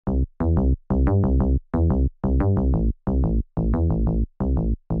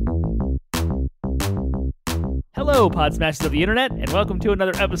Hello, Pod Smashers of the Internet, and welcome to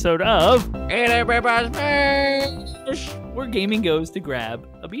another episode of Where Gaming Goes to Grab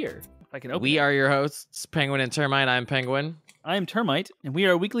a Beer. If I can open We are your hosts, Penguin and Termite. I'm Penguin. I am Termite, and we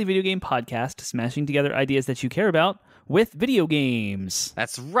are a weekly video game podcast smashing together ideas that you care about with video games.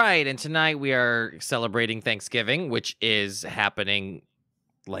 That's right, and tonight we are celebrating Thanksgiving, which is happening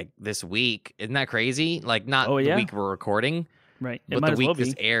like this week. Isn't that crazy? Like not the week we're recording, right? But the week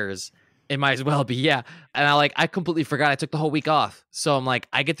this airs. It might as well be, yeah. And I completely forgot I took the whole week off. So I'm like,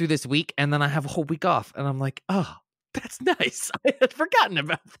 I get through this week and then I have a whole week off. And I'm like, oh, that's nice. I had forgotten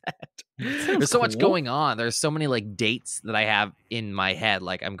about that. There's so much going on. There's so many like dates that I have in my head.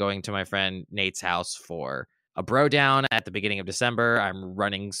 Like I'm going to my friend Nate's house for a bro down at the beginning of December. I'm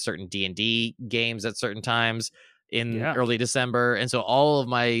running certain D&D games at certain times in early December. And so all of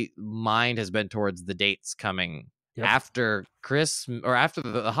my mind has been towards the dates coming after Christmas or after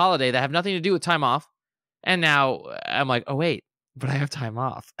the holiday that have nothing to do with time off. And now I'm like, oh, wait, but I have time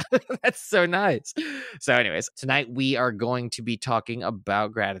off. That's so nice. So anyways, tonight we are going to be talking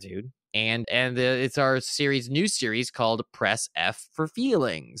about gratitude. And it's our new series called Press F for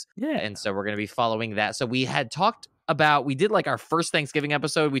Feelings. Yeah. And so we're going to be following that. So we did like our first Thanksgiving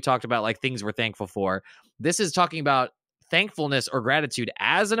episode. We talked about like things we're thankful for. This is talking about thankfulness or gratitude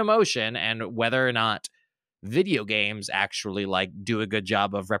as an emotion and whether or not video games actually like do a good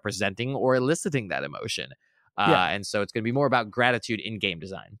job of representing or eliciting that emotion. And so it's going to be more about gratitude in game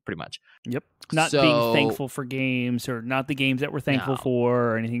design, pretty much. Yep. Not being thankful for games or not the games that we're thankful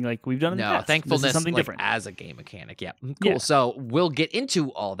for or anything like we've done in the past. Thankfulness this is something like, different. as a game mechanic. Yeah. Cool. Yeah. So we'll get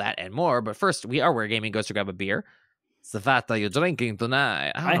into all that and more. But first, we are Where Gaming Goes to Grab a Beer. It's the fact that you're drinking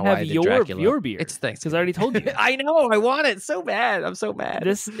tonight. I have your beer. It's thanks because I already told you. I know. I want it so bad. I'm so mad.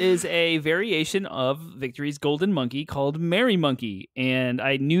 This is a variation of Victory's Golden Monkey called Merry Monkey, and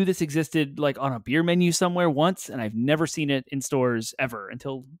I knew this existed like on a beer menu somewhere once, and I've never seen it in stores ever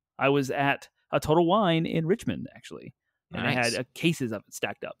until I was at a Total Wine in Richmond, actually, and I had cases of it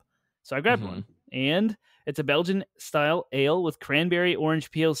stacked up. So I grabbed one, and it's a Belgian-style ale with cranberry,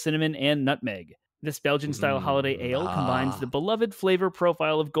 orange peel, cinnamon, and nutmeg. This Belgian-style holiday ale combines the beloved flavor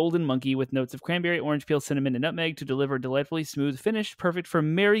profile of Golden Monkey with notes of cranberry, orange peel, cinnamon, and nutmeg to deliver a delightfully smooth finish, perfect for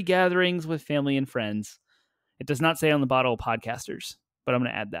merry gatherings with family and friends. It does not say on the bottle podcasters, but I'm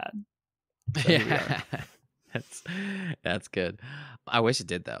going to add that. So yeah, that's good. I wish it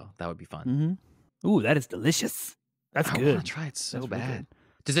did, though. That would be fun. Mm-hmm. Ooh, that is delicious. That's good. I want to try it so bad. Really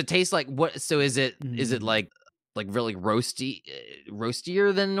does it taste like what? So is it really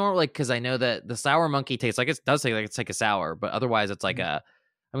roastier than normal? Like, because I know that the sour monkey tastes like it's like a sour, but otherwise it's like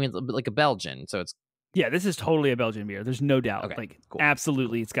like a Belgian. So it's this is totally a Belgian beer. There's no doubt. Okay, like cool.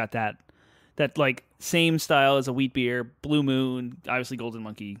 Absolutely, it's got that like same style as a wheat beer. Blue Moon, obviously Golden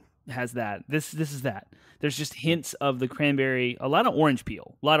Monkey has that. This is that. There's just hints of the cranberry, a lot of orange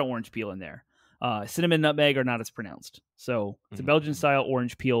peel in there. Cinnamon, nutmeg are not as pronounced. So it's a Belgian style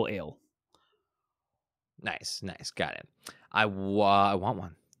orange peel ale. Nice. Got it. I want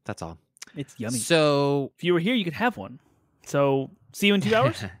one. That's all. It's yummy. So if you were here, you could have one. So see you in 2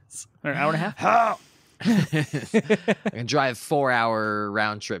 hours or an hour and a half. I can drive 4-hour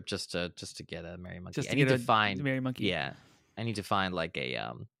round trip just to get a Merry Monkey. I need to find Merry Monkey. Yeah, I need to find like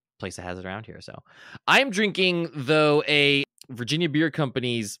a place that has it around here. So I'm drinking though a Virginia Beer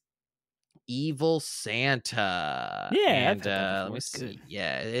Company's Evil Santa. Yeah, and let me see. Good.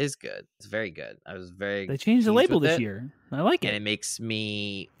 Yeah, it is good. It's very good. They changed the label this year. I like it. And it makes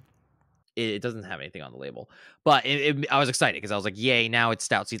me. It doesn't have anything on the label, but I was excited because I was like, "Yay!" Now it's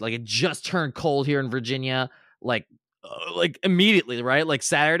stout season. Like it just turned cold here in Virginia. Like immediately, right? Like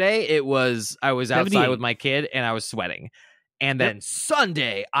Saturday, I was outside with my kid and I was sweating. And then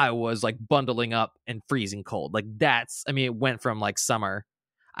Sunday, I was like bundling up and freezing cold. Like it went from like summer.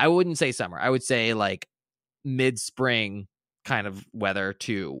 I wouldn't say summer. I would say like mid-spring kind of weather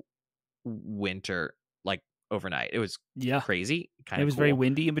to winter, like overnight. It was crazy. It was very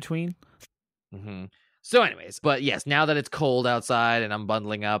windy in between. Mm-hmm. So anyways, but yes, now that it's cold outside and I'm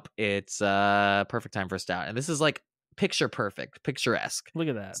bundling up, it's perfect time for a stout. And this is like picturesque. Look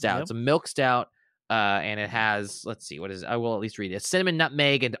at that. Stout. Yep. It's a milk stout. And it has, let's see, what is it? I will at least read it. Cinnamon,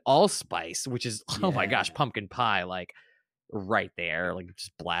 nutmeg, and allspice, which is, oh my gosh, pumpkin pie, like right there, like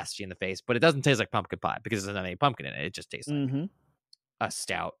just blast you in the face. But it doesn't taste like pumpkin pie because there's not any pumpkin in it. It just tastes like a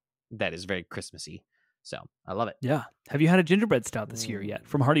stout that is very Christmassy. So I love it. Yeah. Have you had a gingerbread stout this year yet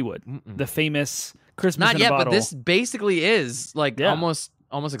from Hardywood? The famous Christmas Not in yet, a bottle. but this basically is like almost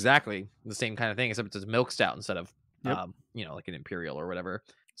exactly the same kind of thing, except it's a milk stout instead of like an imperial or whatever.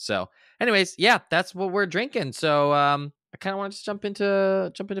 So anyways, that's what we're drinking. So I kind of want to just jump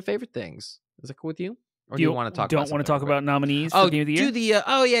into favorite things. Is that cool with you? Or do you want to talk don't about want to talk about nominees Oh, for Game of the Year? do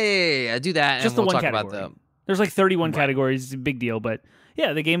the do that, Just and we'll the one talk category. about them. There's like 31 Right. categories. It's a big deal, but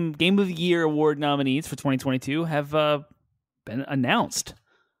yeah, the Game of the Year award nominees for 2022 have been announced,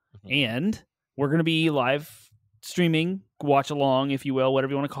 and we're going to be live streaming, watch along, if you will,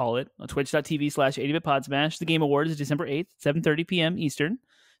 whatever you want to call it, on twitch.tv/80bitpodsmash. The Game Awards is December 8th, 7:30 p.m. Eastern.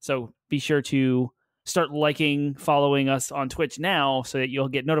 So be sure to start liking, following us on Twitch now so that you'll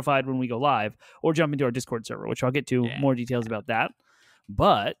get notified when we go live, or jump into our Discord server, which I'll get to more details about that.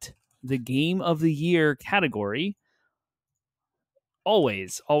 But the Game of the Year category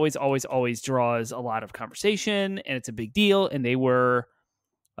always draws a lot of conversation, and it's a big deal, and they were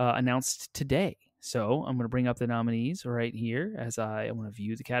announced today. So I'm going to bring up the nominees right here as I want to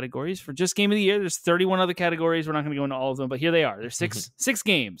view the categories for just Game of the Year. There's 31 other categories. We're not going to go into all of them, but here they are. There's six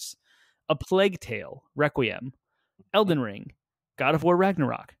games: A Plague Tale, Requiem, Elden Ring, God of War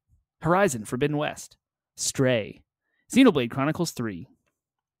Ragnarok, Horizon Forbidden West, Stray, Xenoblade Chronicles 3.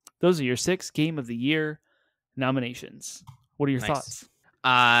 Those are your 6 Game of the Year nominations. What are your thoughts?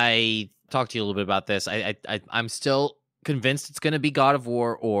 I talked to you a little bit about this. I'm still convinced it's going to be God of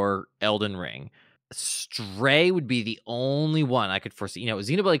War or Elden Ring. Stray would be the only one I could foresee.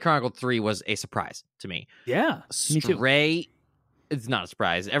 Xenoblade Chronicles 3 was a surprise to me. Yeah, me too. Stray, it's not a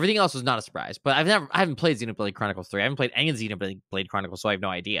surprise. Everything else was not a surprise. But I haven't played Xenoblade Chronicles 3. I haven't played any Xenoblade Chronicles, so I have no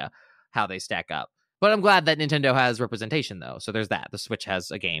idea how they stack up. But I'm glad that Nintendo has representation, though. So there's that. The Switch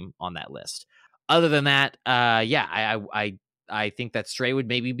has a game on that list. Other than that, I think that Stray would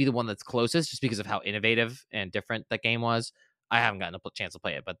maybe be the one that's closest, just because of how innovative and different that game was. I haven't gotten a chance to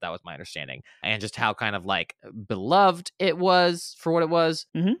play it, but that was my understanding. And just how kind of like beloved it was for what it was.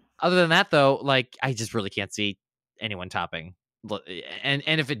 Mm-hmm. Other than that, though, like I just really can't see anyone topping. And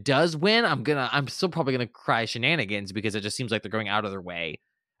if it does win, I'm still probably gonna cry shenanigans, because it just seems like they're going out of their way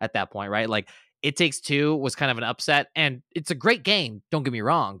at that point, right? Like It Takes Two was kind of an upset, and it's a great game, don't get me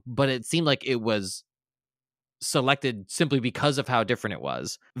wrong, but it seemed like it was selected simply because of how different it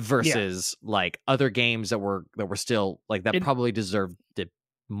was versus like other games that were still like that probably deserved it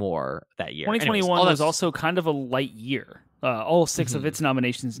more that year. 2021 was also kind of a light year. All 6 of its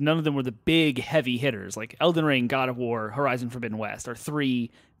nominations, none of them were the big heavy hitters. Like Elden Ring, God of War, Horizon Forbidden West are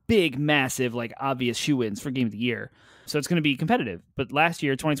 3 big, massive, like obvious shoe-ins for Game of the Year. So it's going to be competitive. But last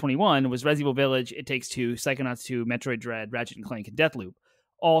year, 2021, was Resident Evil Village, It Takes Two, Psychonauts 2, Metroid Dread, Ratchet & Clank, and Deathloop.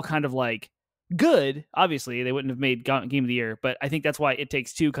 All kind of like good. Obviously, they wouldn't have made Game of the Year, but I think that's why It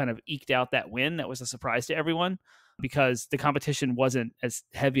Takes Two kind of eked out that win. That was a surprise to everyone, because the competition wasn't as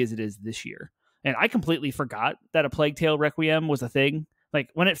heavy as it is this year. And I completely forgot that A Plague Tale Requiem was a thing. Like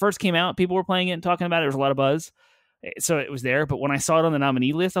when it first came out, people were playing it and talking about it. There was a lot of buzz. So it was there. But when I saw it on the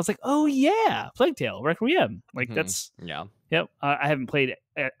nominee list, I was like, oh yeah, Plague Tale Requiem. Like that's, yep. I haven't played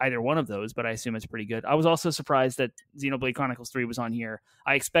either one of those, but I assume it's pretty good. I was also surprised that Xenoblade Chronicles 3 was on here.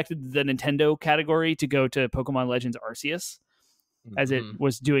 I expected the Nintendo category to go to Pokemon Legends Arceus, as it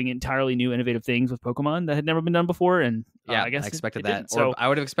was doing entirely new, innovative things with Pokemon that had never been done before. And I guess I expected it that. Didn't. So I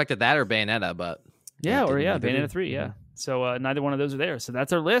would have expected that or Bayonetta, but Bayonetta 3. Yeah. So neither one of those are there. So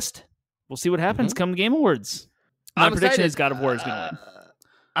that's our list. We'll see what happens come the Game Awards. My prediction is God of War is going to win.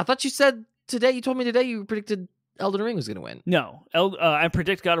 I thought you said today. You told me today you predicted Elden Ring was going to win. No, I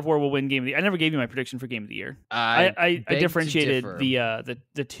predict God of War will win Game of the Year. I never gave you my prediction for Game of the Year. I differentiated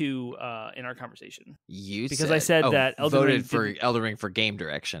the two in our conversation. I said that Elden Ring for Elden Ring for game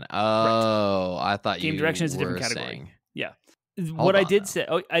direction. Oh, right. I thought game direction is a different category. Saying. Yeah,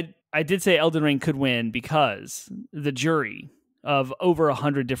 I did say Elden Ring could win because the jury of over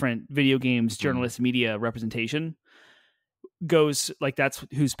 100 different video games journalists media representation goes like that's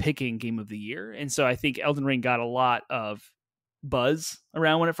who's picking Game of the Year. And so I think Elden Ring got a lot of buzz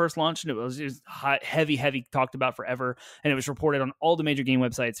around when it first launched, and it was heavy talked about forever, and it was reported on all the major game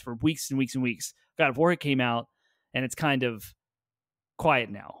websites for weeks and weeks and weeks. God of War came out, and it's kind of quiet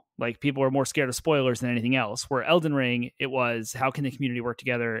now. Like people are more scared of spoilers than anything else. Where Elden Ring, it was how can the community work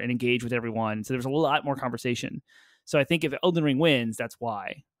together and engage with everyone. So there's a lot more conversation. So I think if Elden Ring wins, that's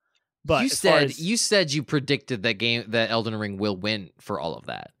why. But you said you predicted that Elden Ring will win for all of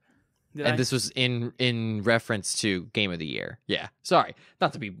that. This was in reference to Game of the Year. Yeah. Sorry.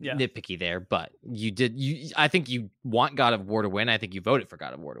 Not to be nitpicky there, but I think you want God of War to win. I think you voted for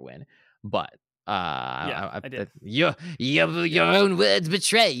God of War to win. But I did. Your own words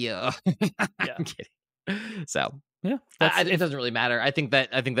betray you. I'm kidding. So yeah, it doesn't really matter. I think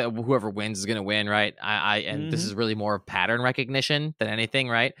that whoever wins is going to win, right? This is really more of pattern recognition than anything,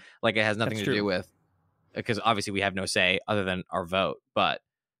 right? Like it has nothing to do with, because obviously we have no say other than our vote, but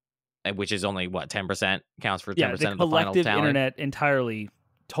which is only 10% counts for 10% of the final collective tally. internet entirely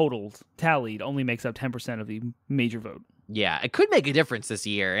totaled, tallied, only makes up 10% of the major vote. Yeah, it could make a difference this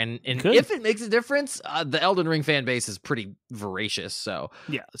year, and if it makes a difference, the Elden Ring fan base is pretty voracious. So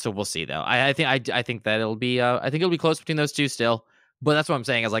we'll see though. I think that it'll be close between those two still. But that's what I'm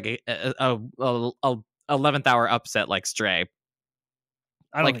saying is like a 11th hour upset like Stray.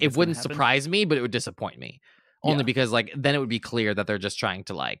 Like it wouldn't surprise me, but it would disappoint me. Only because like then it would be clear that they're just trying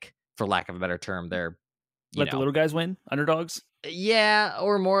to like, for lack of a better term, they're let the little guys win, underdogs. Yeah,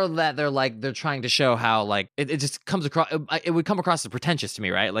 or more of that they're trying to show how like it just comes across. It would come across as pretentious to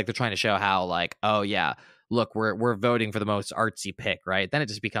me, right? Like they're trying to show how like, oh yeah, look, we're voting for the most artsy pick, right? Then it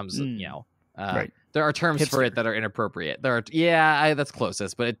just becomes right. There are terms for it that are inappropriate. That's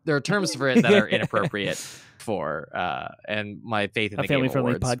closest, but there are terms for it that are inappropriate for and my faith in the family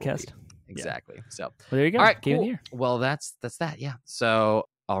friendly Game Awards podcast. Exactly. So well, there you go. All right, Game cool. of the year. Well, that's that. Yeah. So.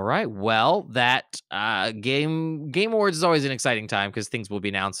 All right. Well, that Game Awards is always an exciting time because things will be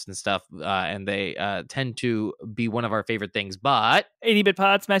announced and stuff, and they tend to be one of our favorite things. But 80-bit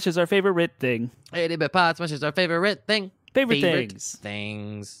Pod Smash is our favorite thing. 80-bit Pod Smash is our favorite thing. Favorite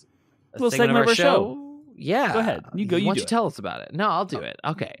things. A little segment of our show. Yeah. Go ahead. You go. Why don't you tell us about it? No, I'll do it.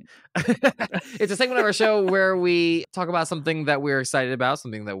 Okay. It's a segment of our show where we talk about something that we're excited about,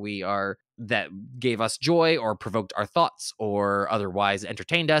 something that gave us joy or provoked our thoughts or otherwise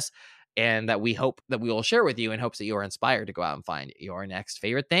entertained us, and that we hope that we will share with you in hopes that you are inspired to go out and find your next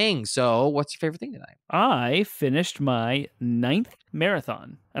favorite thing. So what's your favorite thing tonight? I finished my 9th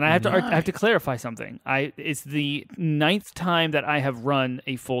marathon, and I have to clarify something. It's the 9th time that I have run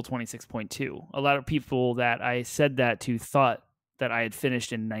a full 26.2. A lot of people that I said that to thought that I had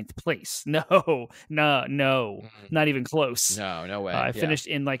finished in 9th place. No, not even close. No way. I finished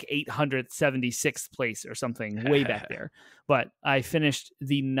in like 876th place or something way back there. But I finished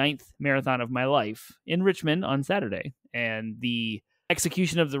the 9th marathon of my life in Richmond on Saturday. And the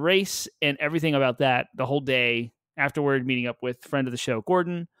execution of the race and everything about that, the whole day afterward, meeting up with friend of the show,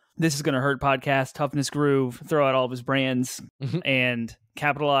 Gordon. This is going to hurt podcast, Toughness Groove, throw out all of his brands, and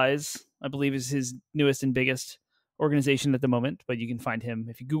Capitalize, I believe, is his newest and biggest organization at the moment, but you can find him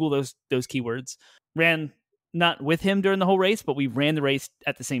if you Google those keywords. Ran not with him during the whole race, but we ran the race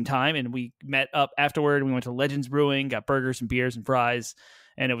at the same time, and we met up afterward, and we went to Legends Brewing, got burgers and beers and fries,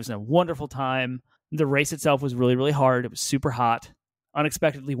 and it was a wonderful time. The race itself was really, really hard. It was super hot,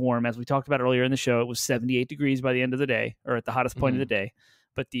 unexpectedly warm. As we talked about earlier in the show, it was 78 degrees by the end of the day, or at the hottest point of the day.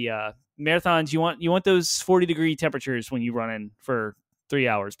 But the marathons, you want those 40-degree temperatures when you run in for 3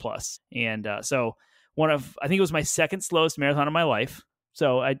 hours plus. And so I think it was my second slowest marathon of my life.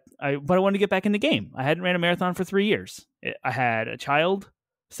 So but I wanted to get back in the game. I hadn't ran a marathon for 3 years. I had a child,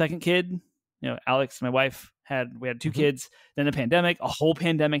 second kid, Alex, my wife, we had 2 kids. Then the pandemic, a whole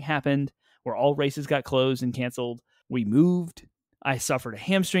pandemic happened where all races got closed and canceled. We moved. I suffered a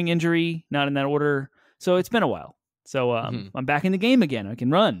hamstring injury, not in that order. So it's been a while. So I'm back in the game again. I can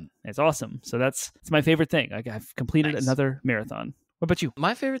run. It's awesome. So it's my favorite thing. I've completed another marathon. What about you?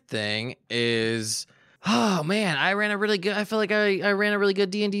 My favorite thing is, oh man, I feel like I ran a really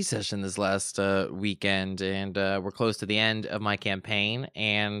good D&D session this last weekend, and we're close to the end of my campaign.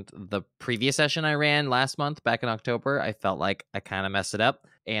 And the previous session I ran last month, back in October, I felt like I kind of messed it up.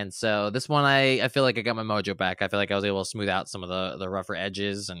 And so this one, I feel like I got my mojo back. I feel like I was able to smooth out some of the rougher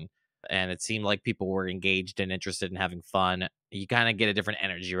edges, and it seemed like people were engaged and interested in having fun. You kind of get a different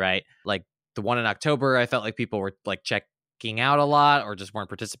energy, right? Like the one in October, I felt like people were like checking out a lot or just weren't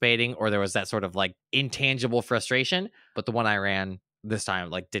participating, or there was that sort of like intangible frustration. But the one I ran this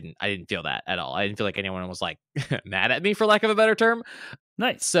time, like I didn't feel that at all. I didn't feel like anyone was like mad at me, for lack of a better term.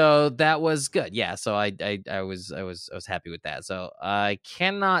 Nice. So that was good. Yeah. So I was happy with that. So I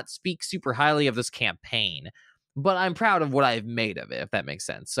cannot speak super highly of this campaign, but I'm proud of what I've made of it, if that makes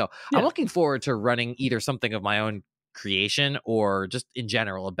sense. So I'm looking forward to running either something of my own creation or just in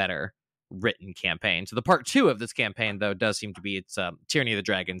general a better written campaign. So the part 2 of this campaign, though, does seem to be it's Tyranny of the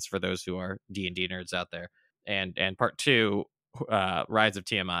Dragons for those who are D&D nerds out there, and part 2, Rise of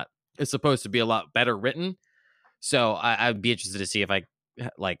Tiamat, is supposed to be a lot better written. So I'd be interested to see if I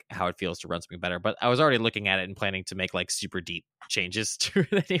like how it feels to run something better. But I was already looking at it and planning to make like super deep changes to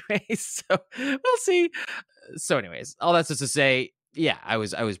it anyways. So we'll see. So anyways, all that's just to say, yeah, I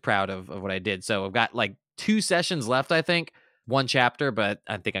was proud of what I did. So I've got like 2 sessions left, I think. 1 chapter, but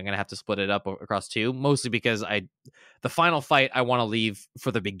I think I'm gonna have to split it up across 2, mostly because the final fight I want to leave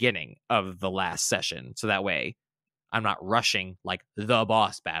for the beginning of the last session, so that way I'm not rushing like the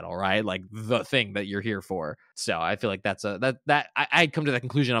boss battle, right? Like the thing that you're here for. So I feel like that's I'd come to that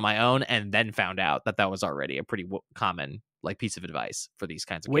conclusion on my own, and then found out that was already a pretty common like piece of advice for these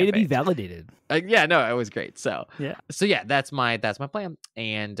kinds of Way to be campaigns. validated. Yeah, no, it was great. So Yeah. yeah, that's my plan.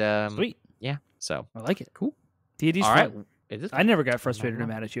 And Sweet. yeah, so I like it. cool. D&D's All right, fun. it is I fun. never got frustrated or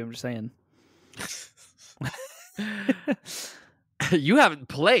mad at you. I'm just saying. You haven't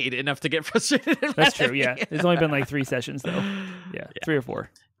played enough to get frustrated. That's true. Yeah, it's only been like 3 sessions though. Yeah, 3 or 4.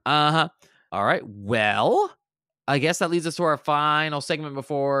 All right. Well, I guess that leads us to our final segment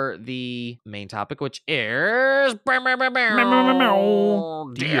before the main topic, which is DLC.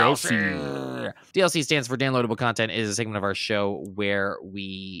 DLC stands for downloadable content. It is a segment of our show where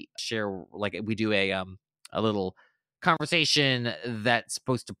we share, like, we do a little conversation that's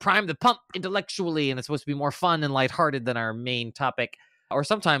supposed to prime the pump intellectually, and it's supposed to be more fun and lighthearted than our main topic. Or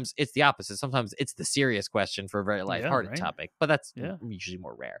sometimes it's the opposite. Sometimes it's the serious question for a very lighthearted topic, but that's usually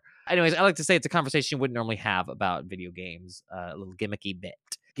more rare. Anyways, I like to say it's a conversation you wouldn't normally have about video games. A little gimmicky bit.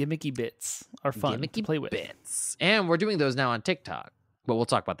 Gimmicky bits are fun to play with. Bits. And we're doing those now on TikTok, but we'll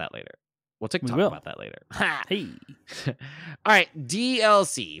talk about that later. We'll TikTok about that later. Hey. All right,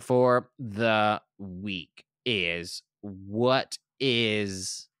 DLC for the week is what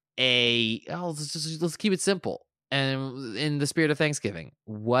is let's keep it simple. And in the spirit of Thanksgiving,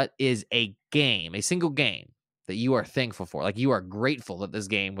 what is a single game that you are thankful for? Like, you are grateful that this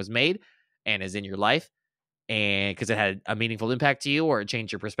game was made and is in your life, and because it had a meaningful impact to you, or it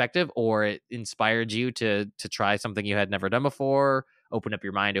changed your perspective, or it inspired you to try something you had never done before, open up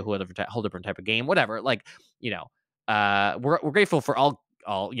your mind to a whole different type of game, whatever. Like, we're grateful for all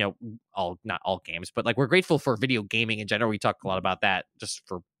not all games, but like, we're grateful for video gaming in general. We talk a lot about that just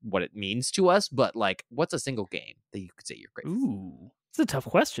for what it means to us, but like, what's a single game that you could say you're grateful for? Ooh, it's a tough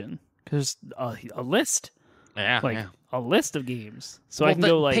question because a list. A list of games. So I can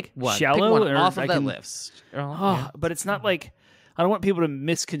go like pick one. shallow, pick one or off of I that can, list. But it's not like, I don't want people to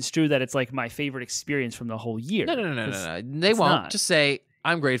misconstrue that it's like my favorite experience from the whole year. No. They won't. Not. Just say,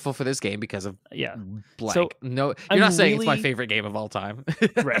 I'm grateful for this game because of blank. So no, you're not saying it's my favorite game of all time.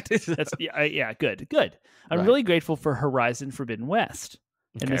 Right. That's good. I'm really grateful for Horizon Forbidden West.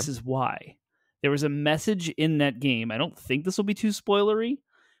 And this is why. There was a message in that game, I don't think this will be too spoilery,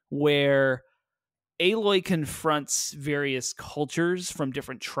 where Aloy confronts various cultures from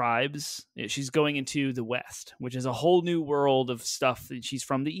different tribes. She's going into the West, which is a whole new world of stuff. She's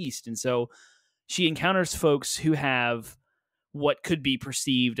from the East. And so she encounters folks who have what could be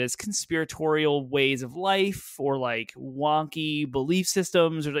perceived as conspiratorial ways of life, or like wonky belief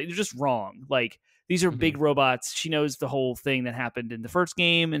systems, or like, they're just wrong. Like, these are big robots. She knows the whole thing that happened in the first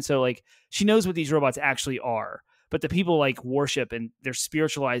game. And so like, she knows what these robots actually are. But the people like worship, and they're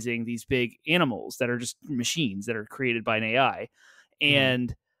spiritualizing these big animals that are just machines that are created by an AI.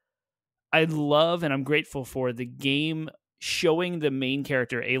 And I love, and I'm grateful for the game showing the main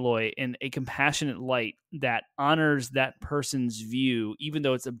character Aloy in a compassionate light that honors that person's view, even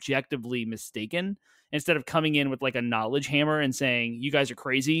though it's objectively mistaken, instead of coming in with like a knowledge hammer and saying, you guys are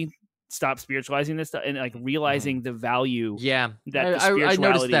crazy, stop spiritualizing this stuff, and like realizing the value that the spirituality I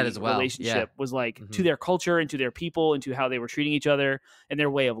noticed that as well. Relationship was like to their culture and to their people and to how they were treating each other and their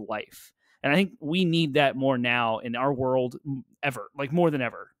way of life. And I think we need that more now in our world, ever, like more than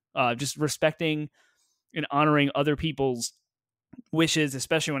ever. Just respecting and honoring other people's wishes,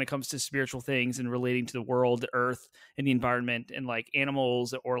 especially when it comes to spiritual things and relating to the world, the earth, and the environment, and like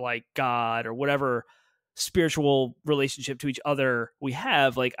animals, or like God, or whatever spiritual relationship to each other we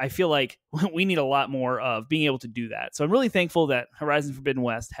have. Like, I feel like we need a lot more of being able to do that. So I'm really thankful that Horizon Forbidden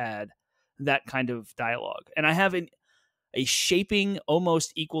West had that kind of dialogue. And I have a shaping,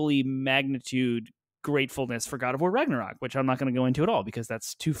 almost equally magnitude gratefulness for God of War Ragnarok, which I'm not going to go into at all because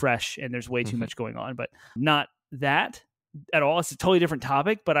that's too fresh and there's way too much going on. But not that at all. It's a totally different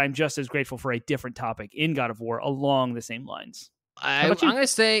topic, but I'm just as grateful for a different topic in God of War along the same lines. I'm gonna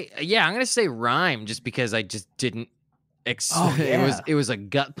say Rhyme, just because I just didn't. It was a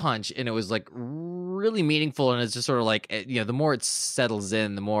gut punch, and it was like really meaningful, and it's just sort of like, the more it settles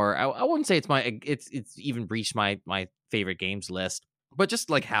in, the more I wouldn't say it's even breached my favorite games list, but just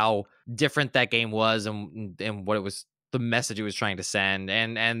like how different that game was, and what it was, the message it was trying to send,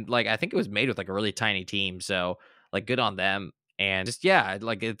 and like, I think it was made with like a really tiny team, so like, good on them. And just,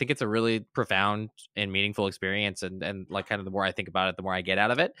 like, I think it's a really profound and meaningful experience. And like, kind of the more I think about it, the more I get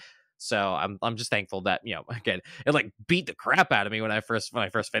out of it. So I'm just thankful that, again, it like beat the crap out of me when I first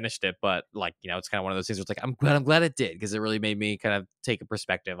finished it. But like, it's kind of one of those things where it's like, I'm glad it did, because it really made me kind of take a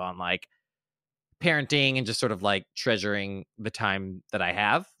perspective on like parenting and just sort of like treasuring the time that I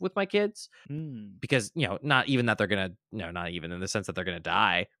have with my kids, because, not even that they're going to, not even in the sense that they're going to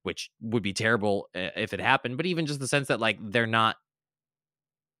die, which would be terrible if it happened, but even just the sense that like, they're not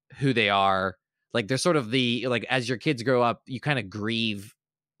who they are Like there's sort of the, like, as your kids grow up, you kind of grieve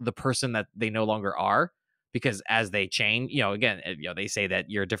the person that they no longer are, because as they change, again, they say that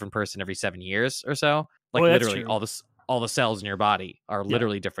you're a different person every 7 years or so. Like that's literally true. all the cells in your body are Yeah.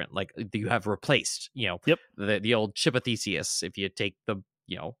 literally different. Like you have replaced, Yep. the old chip of Theseus. If you take the,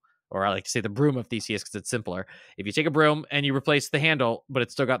 or I like to say the broom of Theseus because it's simpler. If you take a broom and you replace the handle, but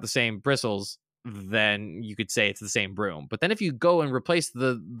it's still got the same bristles, then you could say it's the same broom. But then if you go and replace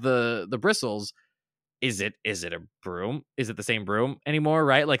the bristles, is it a broom? Is it the same broom anymore?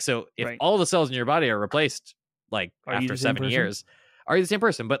 Right? Like, so if Right. all the cells in your body are replaced, like Are you after the same 7 person? years, are you the same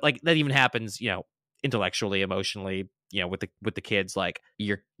person? But like that even happens, intellectually, emotionally, with the kids. Like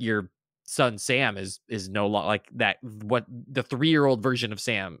your son Sam is no longer like that. What the 3-year-old version of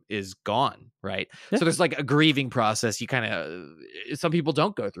Sam is gone, right? Yeah. So there's like a grieving process. You kind of, some people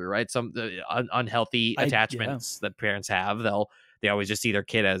don't go through, right? Some unhealthy attachments that parents have. They always just see their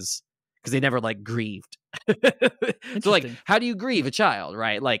kid as, because they never like grieved. So like, how do you grieve a child,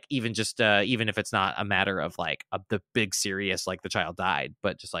 right? Like even just even if it's not a matter of like the big serious, like the child died,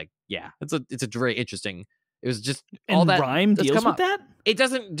 but just like, it's a very interesting. It was just all and that Rhyme deals with that. It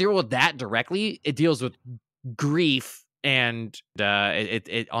doesn't deal with that directly. It deals with grief, and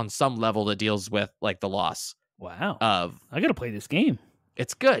it on some level it deals with like the loss. Wow. Of, I gotta play this game.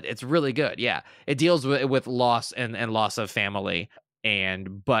 It's good. It's really good. Yeah, it deals with loss and loss of family,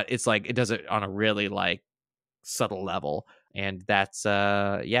 but it's like it does it on a really like subtle level, and that's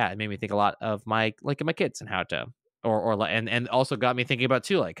it made me think a lot of my kids and how to and also got me thinking about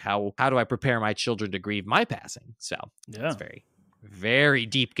too, like how do I prepare my children to grieve my passing. So it's very, very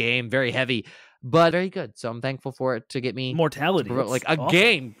deep game, very heavy, but very good. So I'm thankful for it to get me mortality, like a awesome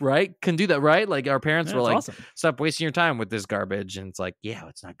game, right? Can do that, right? Like our parents were like, awesome. Stop wasting your time with this garbage, and it's like,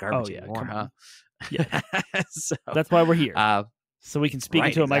 it's not garbage anymore, huh? Yeah. So that's why we're here. So we can speak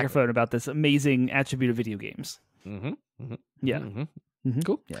into a microphone about this amazing attribute of video games. Cool.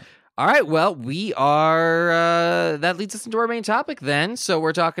 Yeah. All right. Well, we are. That leads us into our main topic then. So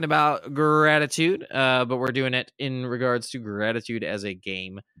we're talking about gratitude, but we're doing it in regards to gratitude as a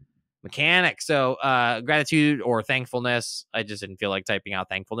game mechanic. So gratitude or thankfulness. I just didn't feel like typing out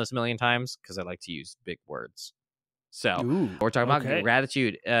thankfulness a million times because I like to use big words. So we're talking about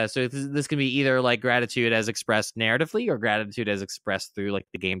gratitude. So this can be either like gratitude as expressed narratively or gratitude as expressed through like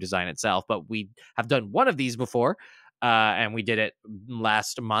the game design itself. But we have done one of these before, and we did it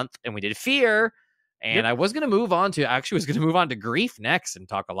last month, and we did fear. And I was going to move on to grief next and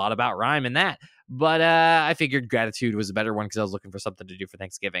talk a lot about Rhyme and that. But I figured gratitude was a better one because I was looking for something to do for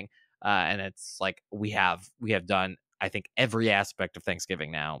Thanksgiving. And it's like we have done, I think, every aspect of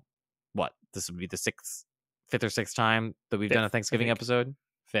Thanksgiving now. What? This would be the 5th or 6th time that we've done a Thanksgiving episode.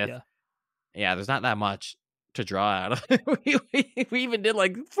 5th. Yeah, there's not that much to draw out of. we even did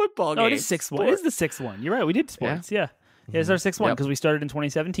like football games. Oh, it is 6th one. It is the 6th one. You're right. We did sports. Yeah. It's our 6th one because we started in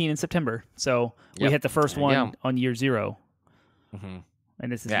 2017 in September. So we hit the first one on year 0. And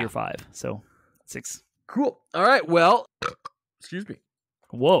this is year 5. So 6. Cool. All right. Well, excuse me.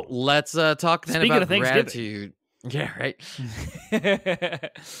 Whoa. Let's talk then about gratitude. Yeah, right.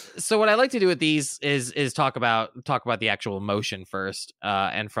 So what I like to do with these is talk about the actual emotion first,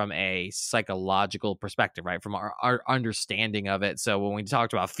 and from a psychological perspective, right? From our understanding of it. So when we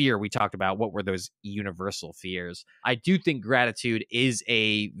talked about fear, we talked about what were those universal fears. I do think gratitude is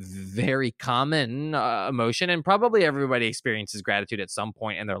a very common emotion, and probably everybody experiences gratitude at some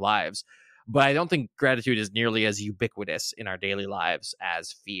point in their lives. But I don't think gratitude is nearly as ubiquitous in our daily lives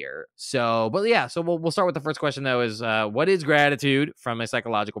as fear. So we'll start with the first question, though, is what is gratitude from a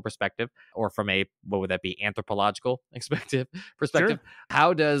psychological perspective, or from a, what would that be, anthropological perspective? Sure.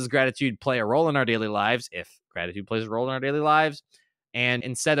 How does gratitude play a role in our daily lives, if gratitude plays a role in our daily lives? And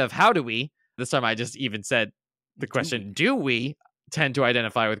instead of how do we, this time I just even said the question, do we tend to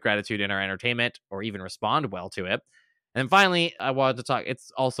identify with gratitude in our entertainment or even respond well to it? And finally, I wanted to talk,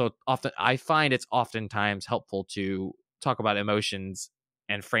 I find it's oftentimes helpful to talk about emotions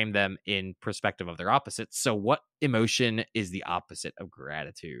and frame them in perspective of their opposites. So what emotion is the opposite of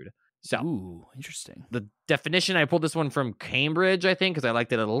gratitude? So, interesting. The definition, I pulled this one from Cambridge, I think, because I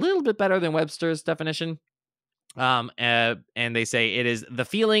liked it a little bit better than Webster's definition. And they say it is the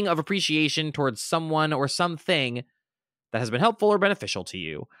feeling of appreciation towards someone or something that has been helpful or beneficial to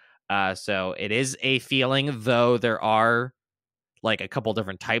you. So it is a feeling, though there are like a couple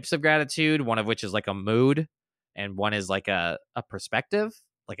different types of gratitude, one of which is like a mood, and one is like a perspective,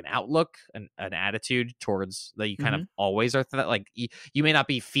 like an outlook, an attitude towards that you kind of always are. Like you may not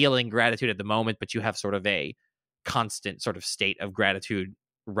be feeling gratitude at the moment, but you have sort of a constant sort of state of gratitude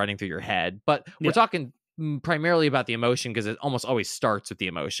running through your head. But we're talking primarily about the emotion, because it almost always starts with the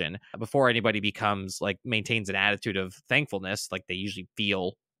emotion before anybody becomes like maintains an attitude of thankfulness. Like they usually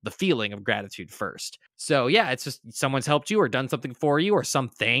feel the feeling of gratitude first. So yeah, it's just someone's helped you or done something for you or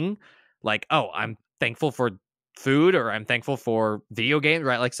something, like, oh, I'm thankful for food, or I'm thankful for video games,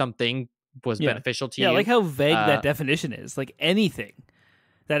 right? Like something was Yeah. beneficial to Yeah, you. like how vague that definition is. Like anything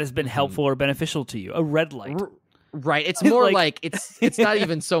that has been helpful or beneficial to you. A red light. Right. It's more Like- like it's not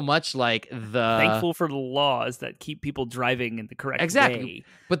even so much like the Thankful for the laws that keep people driving in the correct exactly way.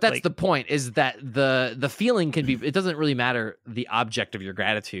 But that's Like- the point, is that the feeling can be, it doesn't really matter the object of your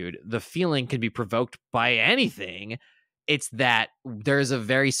gratitude. The feeling can be provoked by anything. It's that there's a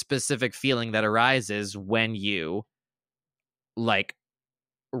very specific feeling that arises when you like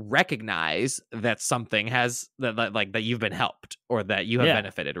recognize that something has that you've been helped or that you have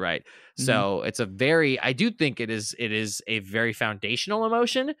benefited, right? So it's a very, I do think it is a very foundational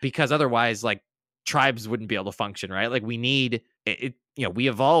emotion, because otherwise like tribes wouldn't be able to function, right? Like we need it, you know, we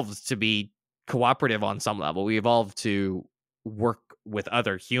evolved to be cooperative on some level. We evolved to work with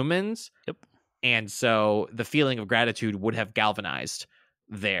other humans. Yep. And so the feeling of gratitude would have galvanized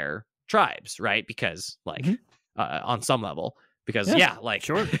their tribes, right? Because like on some level, because like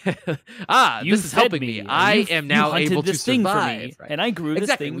sure. this is helping me. I am now able to survive, right? And I grew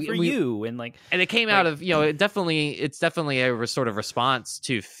this thing for you, and like, and it came out of, you know, it's definitely a sort of response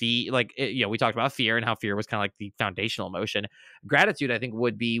to fear. Like you know, we talked about fear and how fear was kind of like the foundational emotion. Gratitude, I think,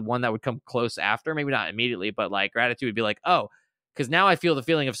 would be one that would come close after, maybe not immediately, but like gratitude would be like, oh, because now I feel the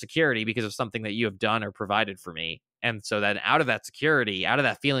feeling of security because of something that you have done or provided for me. And so then out of that security, out of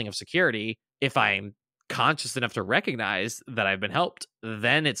that feeling of security, if I'm conscious enough to recognize that I've been helped,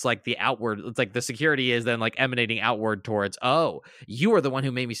 then it's like the outward, it's like the security is then like emanating outward towards, oh, you are the one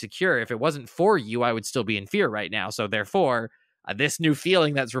who made me secure. If it wasn't for you, I would still be in fear right now. So therefore, this new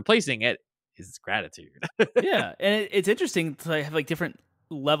feeling that's replacing it is gratitude. Yeah. And it's interesting to have like different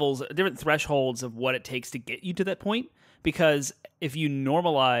levels, different thresholds of what it takes to get you to that point. Because if you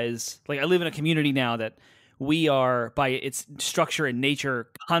normalize, like I live in a community now that we are, by its structure and nature,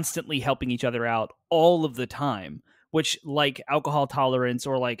 constantly helping each other out all of the time, which like alcohol tolerance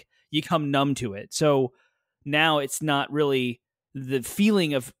or like you come numb to it. So now it's not really the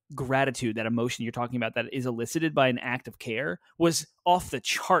feeling of gratitude, that emotion you're talking about that is elicited by an act of care, was off the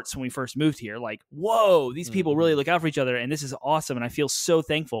charts when we first moved here. Like, whoa, these people really look out for each other, and this is awesome. And I feel so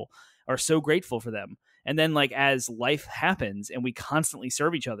thankful or so grateful for them. And then like as life happens and we constantly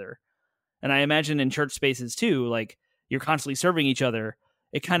serve each other, and I imagine in church spaces too, like you're constantly serving each other,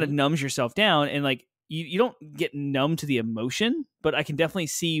 it kind of numbs yourself down, and like you don't get numb to the emotion, but I can definitely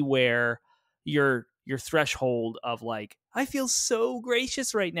see where your threshold of like, I feel so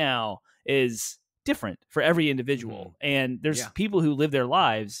gracious right now is different for every individual. And there's people who live their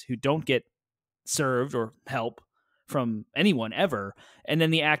lives who don't get served or help from anyone ever, and then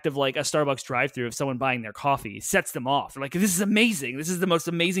the act of like a Starbucks drive-through of someone buying their coffee sets them off. They're like, this is amazing, this is the most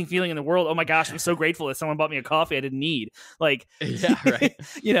amazing feeling in the world, oh my gosh, I'm so grateful that someone bought me a coffee I didn't need. Like, yeah, right.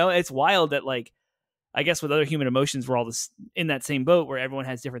 You know, it's wild that like, I guess with other human emotions, we're all this in that same boat where everyone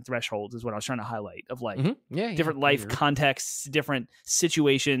has different thresholds, is what I was trying to highlight, of like different life contexts, different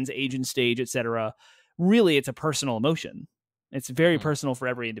situations, age and stage, etc. Really, it's a personal emotion. It's very personal for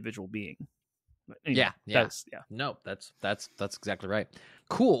every individual being. Anyway, No, that's exactly right.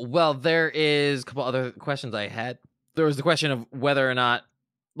 Cool. Well, there is a couple other questions I had. There was the question of whether or not,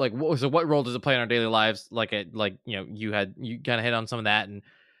 like, what role does it play in our daily lives? Like, you know, you kind of hit on some of that, and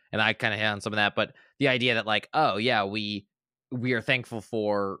I kind of hit on some of that. But the idea that like, oh yeah, we are thankful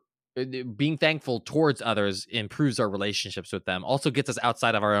for being thankful towards others improves our relationships with them. Also gets us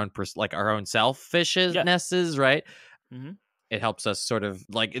outside of our own like our own selfishnesses, right? Mm-hmm. It helps us sort of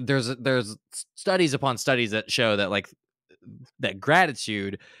like, there's studies upon studies that show that like that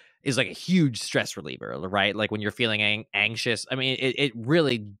gratitude is like a huge stress reliever, right? Like when you're feeling anxious, I mean, it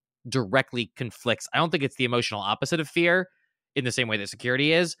really directly conflicts. I don't think it's the emotional opposite of fear in the same way that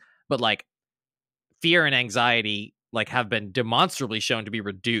security is, but like fear and anxiety like have been demonstrably shown to be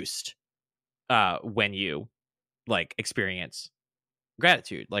reduced when you like experience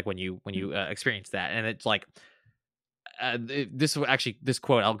gratitude, like when you experience that. And it's like, this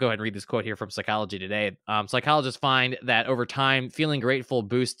quote, I'll go ahead and read this quote here from Psychology Today. Psychologists find that over time, feeling grateful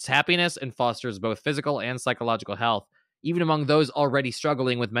boosts happiness and fosters both physical and psychological health, even among those already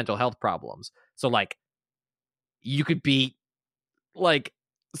struggling with mental health problems. So like, you could be like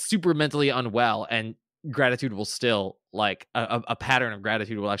super mentally unwell, and gratitude will still like a pattern of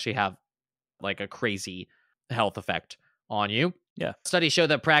gratitude will actually have like a crazy health effect on you. Yeah. Studies show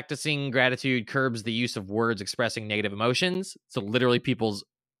that practicing gratitude curbs the use of words expressing negative emotions. So literally people's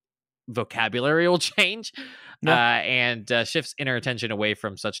vocabulary will change, Yeah. and shifts inner attention away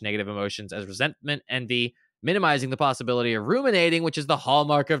from such negative emotions as resentment, envy, minimizing the possibility of ruminating, which is the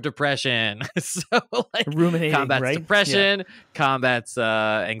hallmark of depression. So like Ruminating, combats right? depression, combats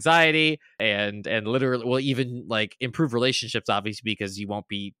anxiety, and literally will even like improve relationships, obviously, because you won't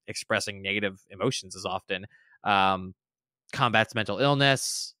be expressing negative emotions as often. Combats mental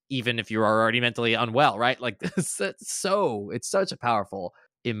illness, even if you're already mentally unwell, right? Like it's such a powerful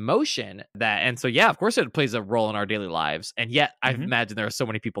emotion that, and so yeah, of course it plays a role in our daily lives. And yet I Mhm. imagine there are so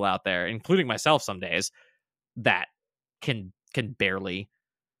many people out there, including myself some days, that can barely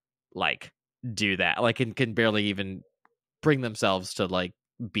like do that, like can barely even bring themselves to like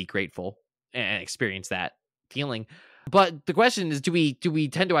be grateful and experience that feeling. But the question is, do we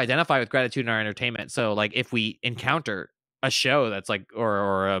tend to identify with gratitude in our entertainment? So like if we encounter a show that's like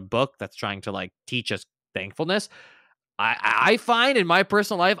or a book that's trying to like teach us thankfulness, I find in my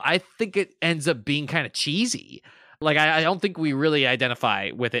personal life, I think it ends up being kind of cheesy. Like I don't think we really identify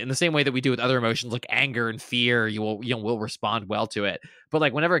with it in the same way that we do with other emotions like anger and fear. We'll respond well to it. But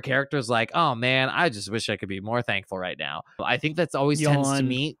like whenever a character is like, "Oh man, I just wish I could be more thankful right now," I think that's always tends to Yawn.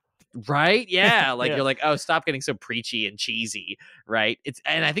 me, right? Yeah, like Yeah. you're like, "Oh, stop getting so preachy and cheesy," right?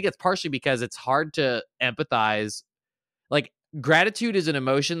 And I think it's partially because it's hard to empathize. Like gratitude is an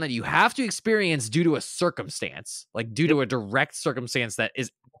emotion that you have to experience due to a circumstance, like due Yep. to a direct circumstance that is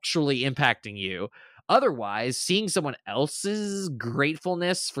actually impacting you. Otherwise, seeing someone else's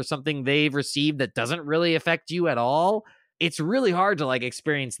gratefulness for something they've received that doesn't really affect you at all, it's really hard to like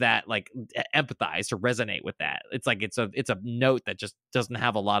experience that, like empathize, to resonate with that. It's like it's a note that just doesn't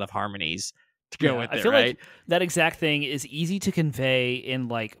have a lot of harmonies to go Yeah, with I it, feel like right? that exact thing is easy to convey in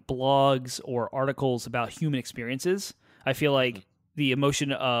like blogs or articles about human experiences. I feel Mhm. like the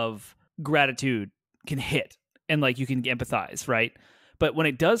emotion of gratitude can hit and like you can empathize, right? But when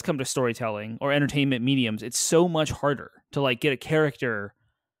it does come to storytelling or entertainment mediums, it's so much harder to like get a character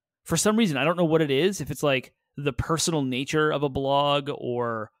for some reason. I don't know what it is, if it's like the personal nature of a blog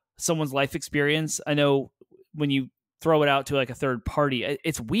or someone's life experience. I know when you throw it out to like a third party,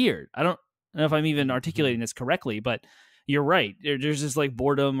 it's weird. I don't know if I'm even Mhm. articulating this correctly, but you're right. There's this like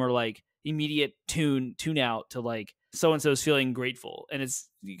boredom or like immediate tune out to like so and so's feeling grateful, and it's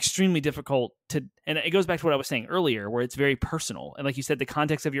extremely difficult to. And it goes back to what I was saying earlier, where it's very personal, and like you said, the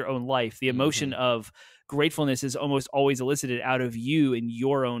context of your own life, the emotion Mhm. of gratefulness is almost always elicited out of you in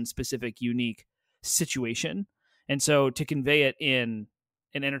your own specific, unique situation. And so to convey it in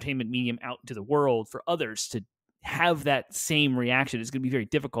an entertainment medium out into the world for others to have that same reaction is going to be very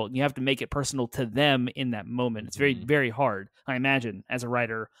difficult. And you have to make it personal to them in that moment. It's very, Mhm. very hard, I imagine, as a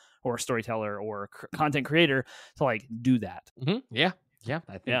writer or a storyteller or a content creator to like do that. Yeah, yeah.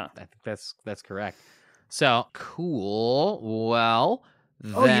 Yeah. I think that's correct. So cool. Well,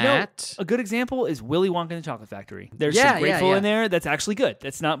 Oh, you know, that a good example is Willy Wonka and the Chocolate Factory. There's some yeah, yeah, grateful in yeah. there that's actually good.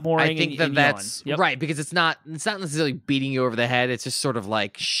 That's not I boring think and yawn. that's Yep. right because it's not necessarily beating you over the head. It's just sort of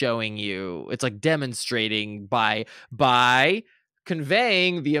like showing you. It's like demonstrating by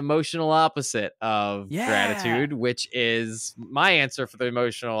conveying the emotional opposite of Yeah. gratitude, which is my answer for the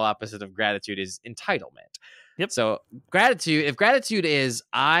emotional opposite of gratitude is entitlement. Yep. So gratitude, if gratitude is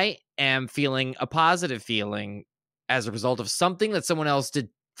I am feeling a positive feeling as a result of something that someone else did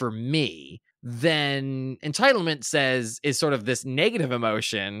for me, then entitlement says is sort of this negative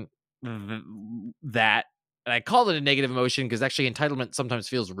emotion that, and I call it a negative emotion because actually entitlement sometimes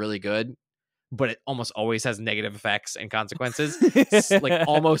feels really good, but it almost always has negative effects and consequences. Like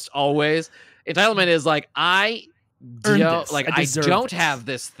almost always, entitlement is like Earned this. I I deserve don't this. have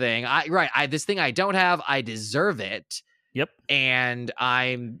this thing. I this thing I don't have. I deserve it, Yep. and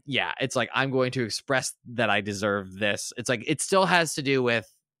it's like I'm going to express that I deserve this. It's like it still has to do with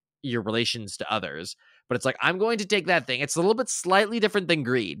your relations to others, but it's like I'm going to take that thing. It's a little bit slightly different than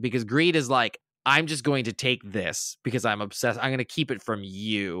greed, because greed is like I'm just going to take this because I'm obsessed. I'm going to keep it from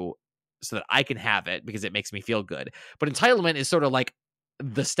you so that I can have it because it makes me feel good. But entitlement is sort of like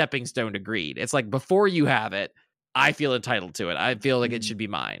the stepping stone to greed. It's like before you have it, I feel entitled to it. I feel like it Mhm. should be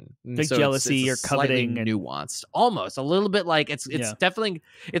mine. And Like so it's a jealousy or slightly coveting and nuanced, almost a little bit like it's yeah. definitely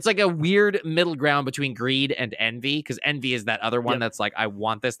it's like a weird middle ground between greed and envy, because envy is that other one Yep. that's like I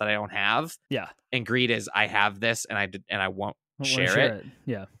want this that I don't have, Yeah. and greed is I have this and I won't I want to share share it. it.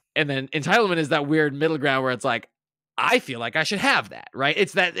 Yeah. And then entitlement is that weird middle ground where it's like I feel like I should have that, right?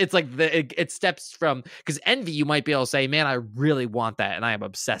 It's like it steps from, because envy you might be able to say, man, I really want that and I am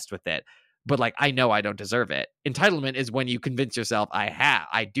obsessed with it, but like I know I don't deserve it. Entitlement is when you convince yourself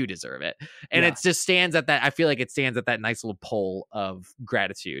I do deserve it, and Yeah. it just stands at that. I feel like it stands at that nice little pole of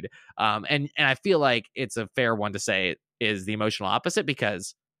gratitude, and I feel like it's a fair one to say is the emotional opposite,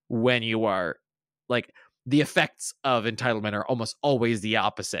 because when you are like the effects of entitlement are almost always the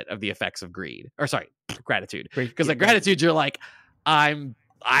opposite of the effects of greed, or sorry, gratitude. Because like gratitude, you're like,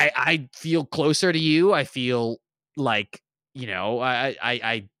 I feel closer to you. I feel like, you know,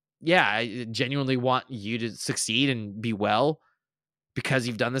 I genuinely want you to succeed and be well because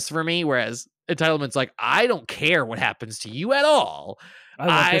you've done this for me. Whereas entitlement's like, I don't care what happens to you at all.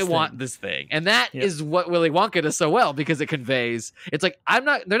 I want this thing. And that is what Willy Wonka does so well, because it conveys, it's like, they're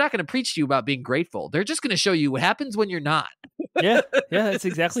not going to preach to you about being grateful. They're just going to show you what happens when you're not. Yeah, that's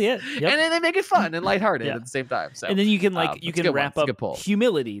exactly it. Yep. And then they make it fun and lighthearted at the same time. So, and then you can wrap up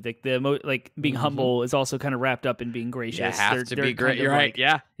humility, like being Mm-hmm. humble is also kind of wrapped up in being gracious. You have to be great. You're right.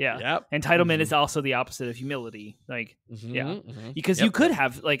 Yeah. Yep. Entitlement is also the opposite of humility. Like, because you could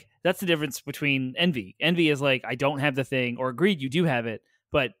have, like, that's the difference between envy. Envy is like, I don't have the thing, or greed, you do have it,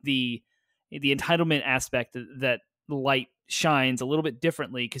 but the entitlement aspect that light shines a little bit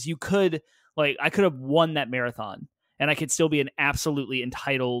differently, because you could, like, I could have won that marathon and I could still be an absolutely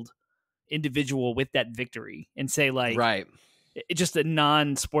entitled individual with that victory and say, like, right, it's just a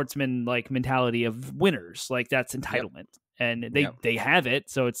non-sportsman like mentality of winners. Like, that's entitlement, and they have it,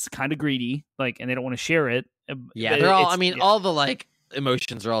 so it's kind of greedy, like, and they don't want to share it. Yeah, they're all. I mean, all the like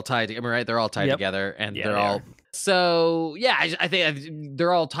emotions are all tied. Right? They're all tied together, and they're all. So yeah, I think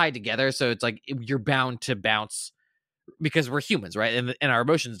they're all tied together. So it's like you're bound to bounce because we're humans, right? And our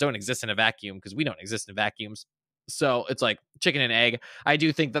emotions don't exist in a vacuum, because we don't exist in vacuums. So it's like chicken and egg. I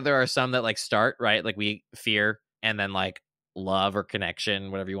do think that there are some that like start, right? Like we fear, and then like love or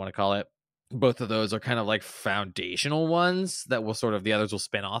connection, whatever you want to call it. Both of those are kind of like foundational ones that will sort of, the others will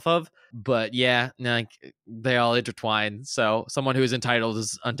spin off of. But yeah, like they all intertwine. So someone who is entitled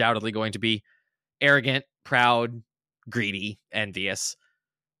is undoubtedly going to be arrogant, proud, greedy, envious,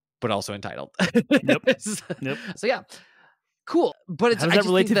 but also entitled. Yep. So yeah, cool. But how does that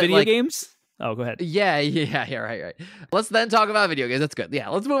relate to video games? Oh, go ahead. Yeah, right. Let's then talk about video games. That's good. Yeah,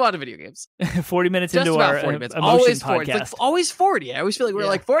 let's move on to video games. 40 minutes Just into about our 40 minutes. Always 40. It's like always 40. I always feel like we're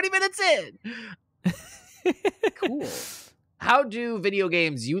like 40 minutes in. Cool. How do video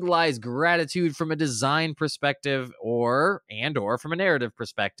games utilize gratitude from a design perspective or from a narrative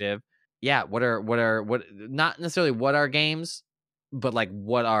perspective? Yeah, what not necessarily what are games, but like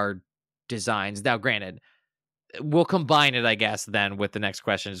what are designs? Now, granted, we'll combine it, I guess, then with the next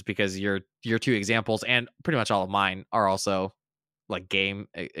questions, because your two examples and pretty much all of mine are also like game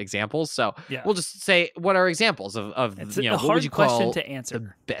examples. So we'll just say, what are examples of it's what would you call to answer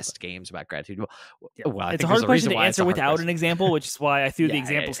the best games about gratitude? Well, it's a hard question to answer without an example, which is why I threw the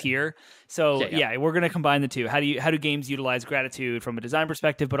examples here. So we're going to combine the two. How do games utilize gratitude from a design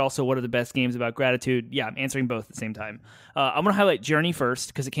perspective, but also what are the best games about gratitude? Yeah, I'm answering both at the same time. I'm going to highlight Journey first,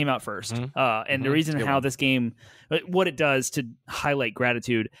 because it came out first. And the reason how this game, what it does to highlight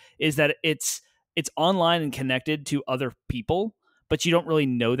gratitude, is that it's online and connected to other people, but you don't really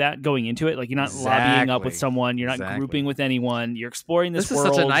know that going into it. Like, you're not lobbying up with someone. You're not grouping with anyone. You're exploring this world.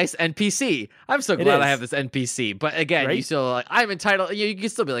 This is such a nice NPC. I'm so glad I have this NPC. But again, you still like, I'm entitled. You can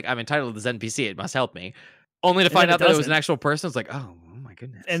still be like, I'm entitled to this NPC. It must help me. Only to find out that it was an actual person. It's like, oh my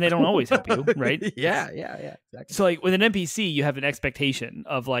goodness. And they don't always help you, right? Yeah. Exactly. So like with an NPC, you have an expectation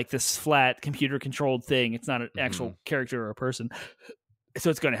of like this flat computer controlled thing. It's not an actual character or a person. So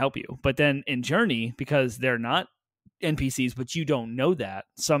it's going to help you. But then in Journey, because they're not NPCs, but you don't know that,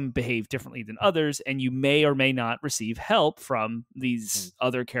 some behave differently than others, and you may or may not receive help from these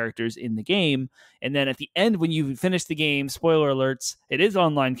other characters in the game. And then at the end, when you finish the game, spoiler alerts, it is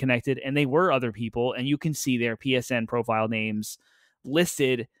online connected, and they were other people, and you can see their PSN profile names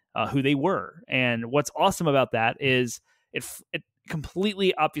listed, who they were. And what's awesome about that is it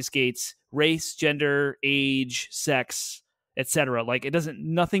completely obfuscates race, gender, age, sex, etc. Like,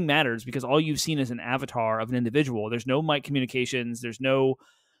 nothing matters, because all you've seen is an avatar of an individual. There's no mic communications. There's no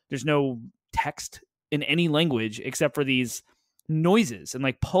text in any language except for these noises and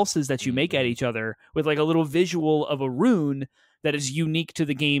like pulses that you make at each other with like a little visual of a rune that is unique to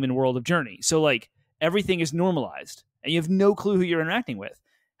the game and world of Journey. So like everything is normalized and you have no clue who you're interacting with.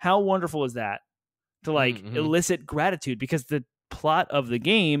 How wonderful is that to like elicit gratitude? Because the plot of the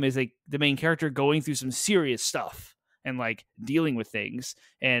game is like the main character going through some serious stuff and like dealing with things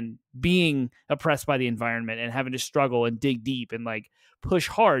and being oppressed by the environment and having to struggle and dig deep and like push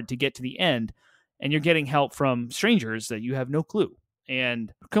hard to get to the end. And you're getting help from strangers that you have no clue,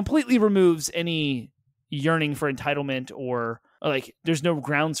 and completely removes any yearning for entitlement or like there's no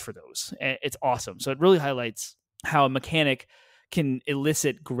grounds for those. It's awesome. So it really highlights how a mechanic can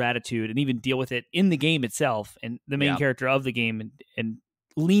elicit gratitude and even deal with it in the game itself, and the main character of the game, and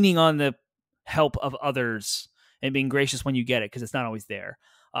leaning on the help of others and being gracious when you get it, because it's not always there.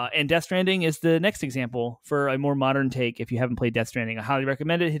 And Death Stranding is the next example for a more modern take. If you haven't played Death Stranding, I highly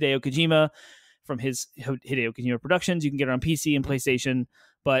recommend it. Hideo Kojima, from his Hideo Kojima Productions. You can get it on PC and PlayStation,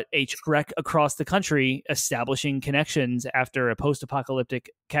 but a trek across the country establishing connections after a post-apocalyptic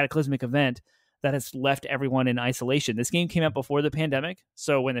cataclysmic event that has left everyone in isolation. This game came out before the pandemic,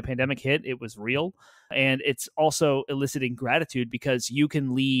 so when the pandemic hit, it was real. And it's also eliciting gratitude because you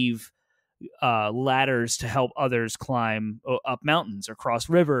can leave ladders to help others climb up mountains or cross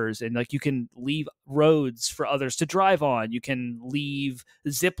rivers, and like you can leave roads for others to drive on. You can leave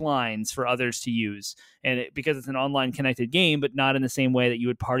zip lines for others to use, and because it's an online connected game, but not in the same way that you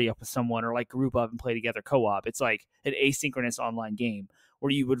would party up with someone or like group up and play together co-op. It's like an asynchronous online game where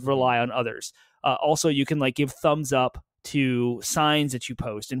you would rely on others. Also, you can like give thumbs up to signs that you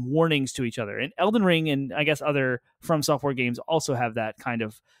post and warnings to each other. And Elden Ring and I guess other From Software games also have that kind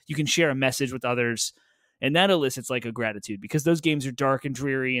of, you can share a message with others, and that elicits like a gratitude because those games are dark and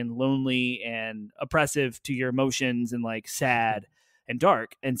dreary and lonely and oppressive to your emotions and like sad and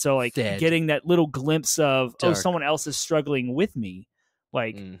dark. And so like getting that little glimpse of, dark. Oh, someone else is struggling with me.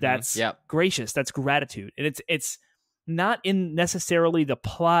 Like that's gracious. That's gratitude. And it's not in necessarily the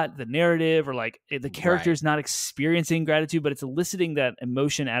plot, the narrative, or like the character's not experiencing gratitude, but it's eliciting that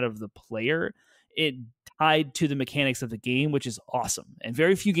emotion out of the player. It tied to the mechanics of the game, which is awesome. And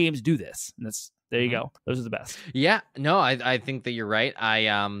very few games do this. And there you go. Those are the best. Yeah, no, I think that you're right.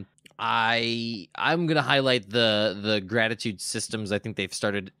 I'm gonna highlight the gratitude systems I think they've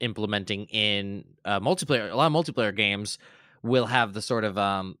started implementing in multiplayer. A lot of multiplayer games will have the sort of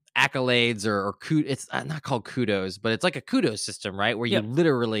accolades or it's not called kudos, but it's like a kudos system, right? Where you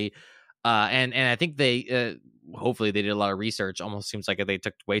literally and I think they hopefully they did a lot of research. Almost seems like they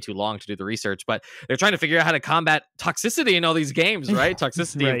took way too long to do the research, but they're trying to figure out how to combat toxicity in all these games, right?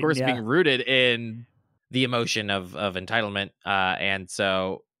 Toxicity, right, of course, being rooted in the emotion of entitlement, and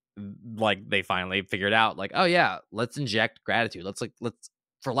so like they finally figured out, like, oh yeah, let's inject gratitude. Let's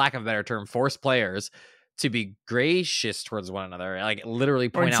for lack of a better term, force players to be gracious towards one another, like literally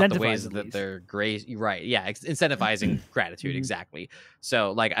point out the ways that they're gracious. Right. Yeah. Incentivizing gratitude. Exactly.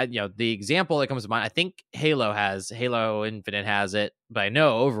 So like, the example that comes to mind, I think Halo Infinite has it, but I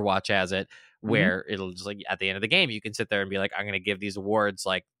know Overwatch has it, where it'll just like at the end of the game, you can sit there and be like, I'm going to give these awards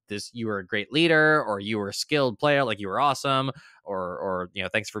like this. You were a great leader, or you were a skilled player. Like you were awesome, or,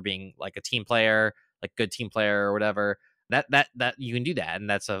 thanks for being like a team player, like good team player or whatever. That you can do that, and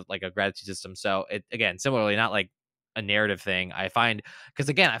that's a gratitude system. So it, again, similarly, not like a narrative thing. I find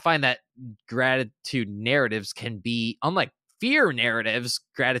that gratitude narratives can be, unlike fear narratives,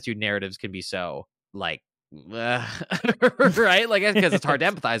 gratitude narratives can be so like right, like, because it's hard to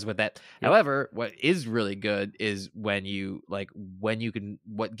empathize with it. However, what is really good is when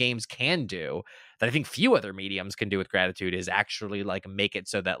what games can do that I think few other mediums can do with gratitude is actually like make it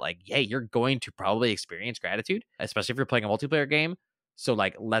so that like, hey, you're going to probably experience gratitude, especially if you're playing a multiplayer game. So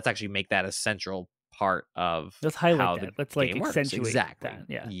like, let's actually make that a central part of let's highlight that. Let's like accentuate exactly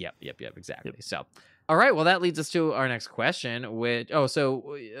that. Yeah. Yep, exactly. So all right, well, that leads us to our next question, which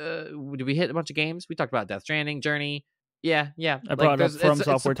did we hit a bunch of games? We talked about Death Stranding, Journey. Yeah. I brought up From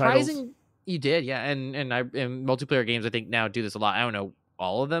Software titles. You did, yeah, and in multiplayer games, I think now do this a lot. I don't know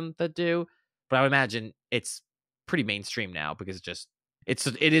all of them that do, but I would imagine it's pretty mainstream now because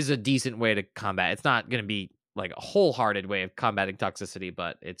it is a decent way to combat. It's not going to be like a wholehearted way of combating toxicity,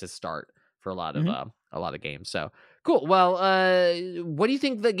 but it's a start for a lot of games. So cool. Well, what do you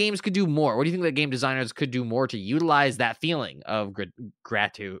think that games could do more? What do you think that game designers could do more to utilize that feeling of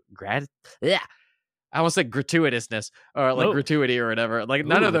gratitude? Yeah, I almost said gratuitousness or like gratuity or whatever. Like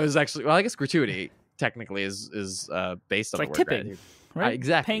none of those actually. Well, I guess gratuity technically is based on like the word tipping. Gratitude. Right?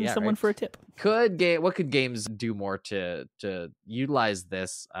 Exactly. Paying someone for a tip. What could games do more to utilize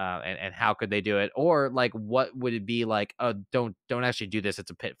this, and how could they do it? Or like, what would it be like? Oh, don't actually do this.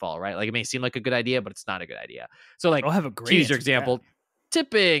 It's a pitfall, right? Like it may seem like a good idea, but it's not a good idea. So like, I'll have a great to use your example,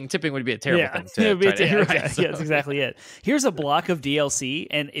 tipping would be a terrible thing to try to right? Yeah, that's exactly it. Here's a block of DLC,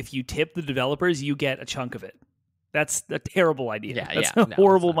 and if you tip the developers, you get a chunk of it. That's a terrible idea. That's a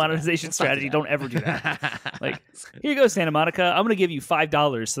horrible monetization strategy. Don't ever do that. Like, here you go, Santa Monica. I'm going to give you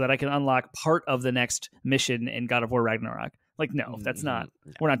 $5 so that I can unlock part of the next mission in God of War Ragnarok. Like, no, that's not.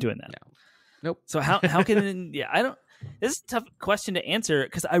 No. We're not doing that. No. Nope. So how can I don't. This is a tough question to answer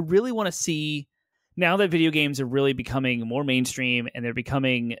because I really want to see, now that video games are really becoming more mainstream and they're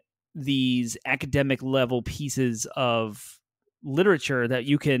becoming these academic level pieces of literature that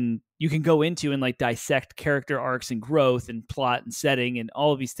you can go into and like dissect character arcs and growth and plot and setting and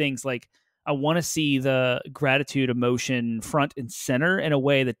all of these things. Like, I want to see the gratitude emotion front and center in a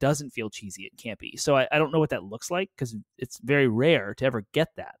way that doesn't feel cheesy and campy. So I don't know what that looks like because it's very rare to ever get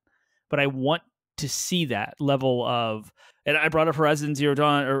that. But I want to see that level of, and I brought up Horizon Zero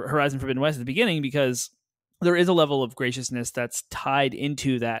Dawn or Horizon Forbidden West at the beginning because there is a level of graciousness that's tied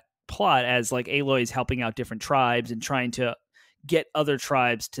into that plot as like Aloy's helping out different tribes and trying to get other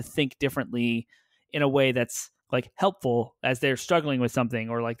tribes to think differently in a way that's like helpful as they're struggling with something,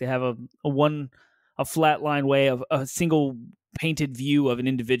 or like they have a flatline way of a single painted view of an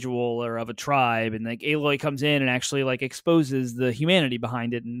individual or of a tribe, and like Aloy comes in and actually like exposes the humanity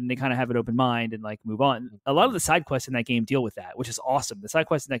behind it, and they kind of have an open mind and like move on. A lot of the side quests in that game deal with that, which is awesome. The side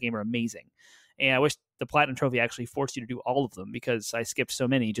quests in that game are amazing, and I wish the platinum trophy actually forced you to do all of them because I skipped so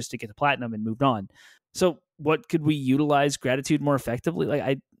many just to get the platinum and moved on. So what could we utilize gratitude more effectively? Like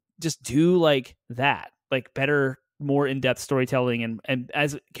I just do like that, like better, more in-depth storytelling, and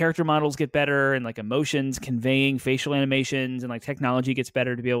as character models get better and like emotions conveying facial animations and like technology gets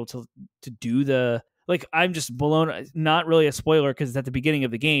better to be able to do the, like, I'm just blown, not really a spoiler because it's at the beginning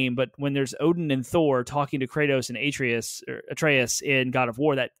of the game, but when there's Odin and Thor talking to Kratos and Atreus in God of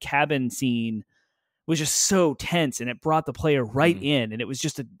War, that cabin scene was just so tense and it brought the player right in, and it was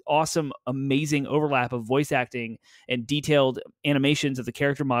just an awesome, amazing overlap of voice acting and detailed animations of the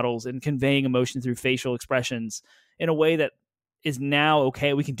character models and conveying emotion through facial expressions in a way that is now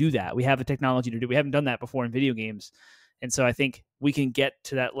okay. We can do that. We have the technology to do. We haven't done that before in video games, and so I think we can get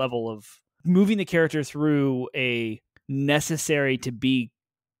to that level of moving the character through a necessary to be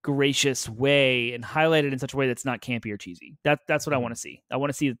gracious way and highlight it in such a way that's not campy or cheesy. That's what I want to see. I want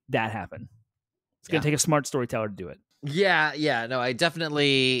to see that happen. It's going to take a smart storyteller to do it. Yeah. No, I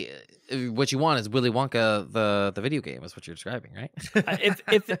definitely. What you want is Willy Wonka, the video game, is what you're describing, right?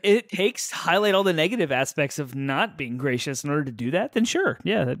 if it takes highlight all the negative aspects of not being gracious in order to do that, then sure,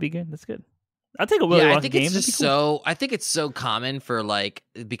 yeah, that'd be good. That's good. I'll take a Willy Wonka I think game. It's just cool. I think it's so common for like,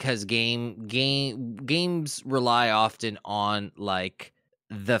 because games rely often on like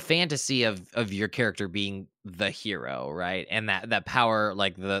the fantasy of your character being the hero, right? And that power,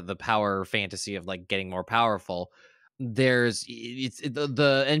 like the power fantasy of like getting more powerful. The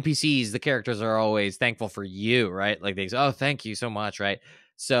NPCs, the characters are always thankful for you, right? Like they say, oh, thank you so much, right?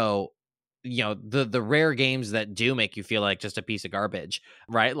 So the rare games that do make you feel like just a piece of garbage,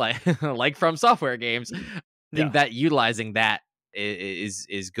 right? Like like From Software games, I think that utilizing that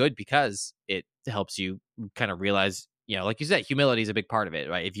is good because it helps you kind of realize, like you said, humility is a big part of it,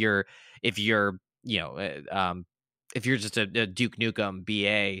 right? If you're if you're just a Duke Nukem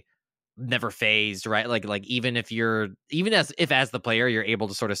BA, never phased, right? Like even as the player you're able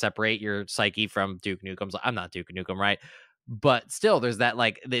to sort of separate your psyche from Duke Nukem's, like, I'm not Duke Nukem, right? But still there's that,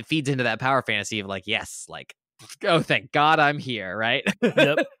 like, that feeds into that power fantasy of like, yes, like, oh, thank God I'm here, right?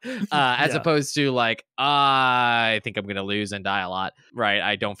 Yep. As opposed to like, I think I'm gonna lose and die a lot, right?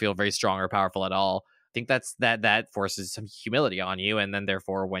 I don't feel very strong or powerful at all. I think that forces some humility on you, and then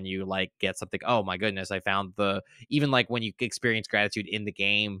therefore when you like get something, oh my goodness, I found even like when you experience gratitude in the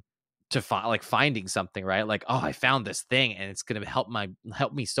game to finding something, right? Like, oh, I found this thing and it's gonna help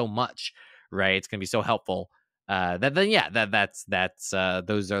me so much, right? It's gonna be so helpful. That's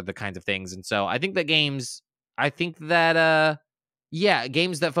those are the kinds of things. And so I think that games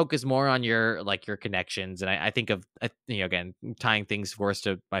that focus more on your connections. And I think of, again, tying things for us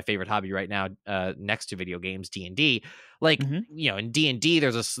to my favorite hobby right now, next to video games, D&D. Like, in D&D,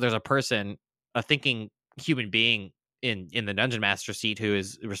 there's a person, a thinking human being in the dungeon master seat who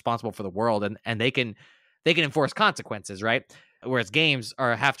is responsible for the world, and they can enforce consequences, right? Whereas games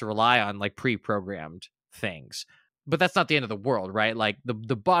have to rely on like pre-programmed things. But that's not the end of the world, right? Like the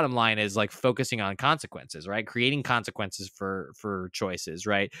bottom line is like focusing on consequences, right? Creating consequences for choices,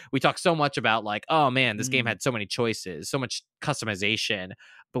 right? We talk so much about like, oh man, this game had so many choices, so much customization,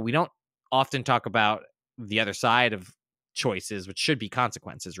 but we don't often talk about the other side of choices, which should be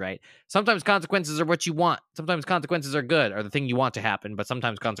consequences, right? Sometimes consequences are what you want. Sometimes consequences are good, or the thing you want to happen, but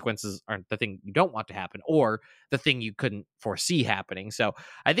sometimes consequences aren't the thing you don't want to happen, or the thing you couldn't foresee happening. So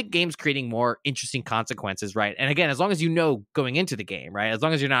I think games creating more interesting consequences, right? And again, as long as you know going into the game, right? As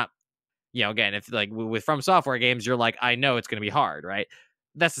long as you're not, again, if like with From Software games, you're like, I know it's going to be hard, right?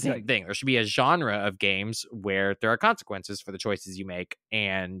 That's the same thing. There should be a genre of games where there are consequences for the choices you make.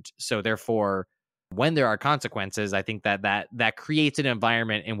 And so therefore, when there are consequences, I think that creates an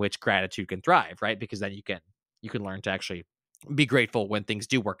environment in which gratitude can thrive, right? Because then you can learn to actually be grateful when things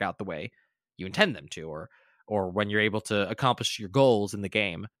do work out the way you intend them to, or when you're able to accomplish your goals in the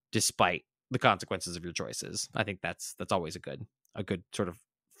game despite the consequences of your choices. I think that's always a good sort of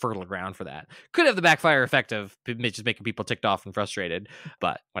fertile ground for that. Could have the backfire effect of just making people ticked off and frustrated,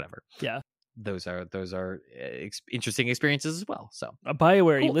 but whatever. Yeah. those are interesting experiences as well. So BioWare,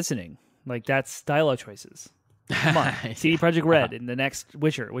 are you cool. listening? Like, that's dialogue choices. Come on, CD Projekt Red in the next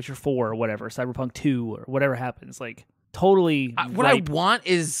Witcher 4 or whatever, Cyberpunk 2 or whatever happens, like totally. What I want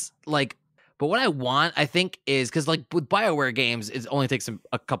is like, but what I want, I think, is because like with BioWare games, it only takes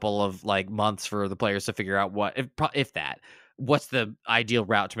a couple of like months for the players to figure out if that, what's the ideal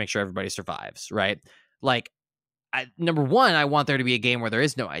route to make sure everybody survives, right? Like, number one, I want there to be a game where there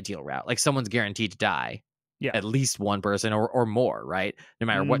is no ideal route, like someone's guaranteed to die, at least one person or more, right? No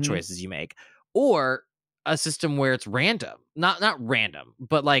matter what choices you make, or a system where it's random, not random,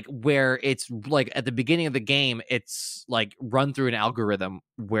 but like where it's like at the beginning of the game, it's like run through an algorithm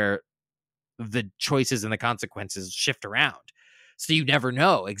where the choices and the consequences shift around, so you never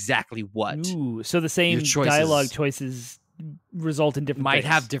know exactly what. Ooh, so the same dialogue choices result in different might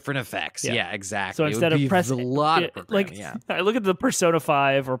things. have different effects. Yeah, exactly. So instead of pressing a lot of like, I look at the Persona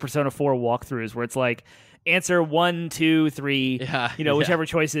 5 or Persona 4 walkthroughs where it's like answer 1, 2, 3, whichever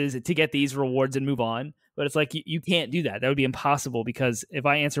choices to get these rewards and move on. But it's like you can't do that. That would be impossible, because if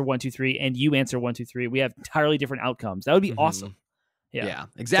I answer 1, 2, 3 and you answer 1, 2, 3, we have entirely different outcomes. That would be awesome. Yeah,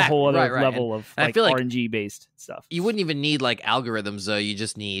 exactly. It's a whole other level of like, I feel like RNG based stuff. You wouldn't even need like algorithms though. You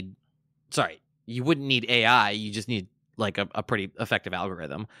just need, you wouldn't need AI. You just need like a pretty effective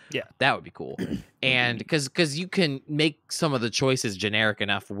algorithm. Yeah, that would be cool. And because you can make some of the choices generic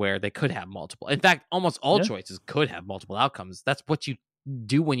enough where they could have multiple. In fact, almost all choices could have multiple outcomes. That's what you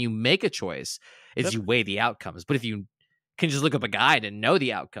do when you make a choice, is you weigh the outcomes. But if you can just look up a guide and know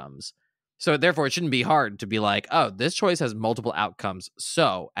the outcomes, so therefore it shouldn't be hard to be like, oh, this choice has multiple outcomes.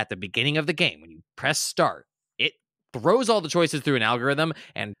 So at the beginning of the game, when you press start, it throws all the choices through an algorithm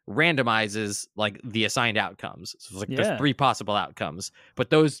and randomizes like the assigned outcomes. So it's like there's 3 possible outcomes,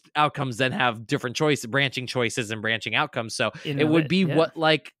 but those outcomes then have different branching choices and branching outcomes. So it would be what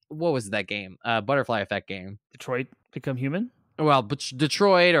was that game? Butterfly Effect game. Detroit Become Human? Well, but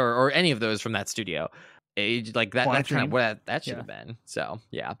Detroit or any of those from that studio. Like that, that's kind of what that should have been. So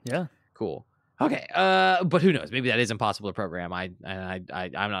yeah. Cool. Okay. But who knows? Maybe that is impossible to program. I'm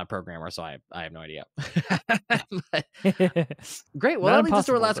not a programmer, so I have no idea. Great. Well, that leads us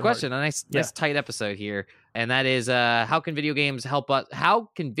to our last question. A nice tight episode here, and that is, how can video games help us? How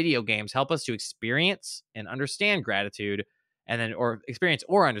can video games help us to experience and understand gratitude,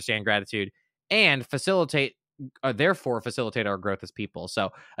 or understand gratitude, and therefore facilitate our growth as people? So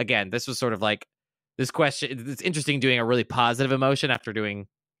again, this was sort of like this question. It's interesting doing a really positive emotion after doing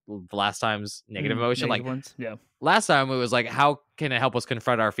the last time's negative emotion. Last time it was like, how can it help us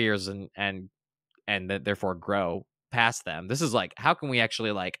confront our fears and therefore grow past them? This is like, how can we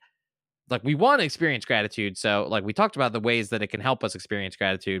actually like we want to experience gratitude? So like we talked about the ways that it can help us experience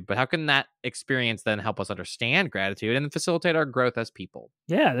gratitude, but how can that experience then help us understand gratitude and facilitate our growth as people?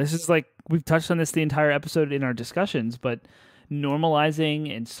 Yeah, this is like, we've touched on this the entire episode in our discussions, but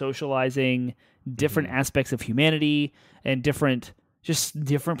normalizing and socializing different aspects of humanity and different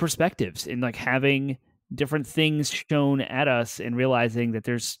perspectives, and like having different things shown at us and realizing that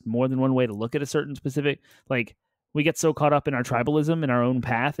there's more than one way to look at a certain specific, like, we get so caught up in our tribalism and our own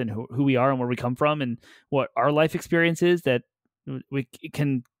path and who we are and where we come from and what our life experience is, that we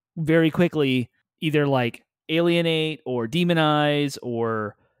can very quickly either like alienate or demonize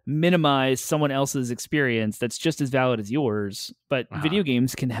or minimize someone else's experience that's just as valid as yours. But video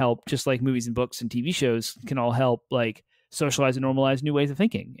games can help, just like movies and books and TV shows can all help like socialize and normalize new ways of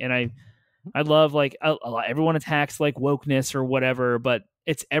thinking. And I love like everyone attacks like wokeness or whatever, but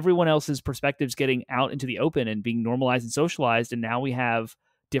it's everyone else's perspectives getting out into the open and being normalized and socialized. And now we have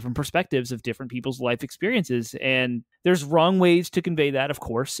different perspectives of different people's life experiences. And there's wrong ways to convey that, of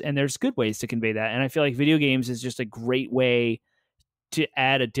course, and there's good ways to convey that. And I feel like video games is just a great way to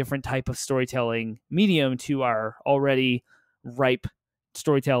add a different type of storytelling medium to our already ripe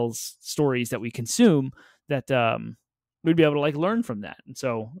stories that we consume, that we'd be able to like learn from that. And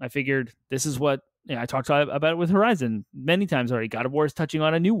so I figured this is what I talked about it with Horizon many times already. God of War is touching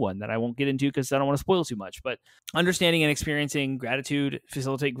on a new one that I won't get into because I don't want to spoil too much, but understanding and experiencing gratitude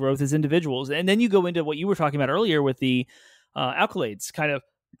facilitate growth as individuals. And then you go into what you were talking about earlier with the accolades, kind of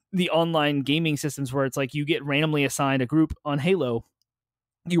the online gaming systems where it's like you get randomly assigned a group on Halo.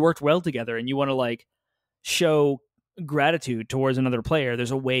 You worked well together and you want to like show gratitude towards another player.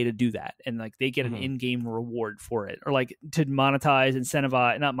 There's a way to do that, and like they get an in-game reward for it, or like to monetize,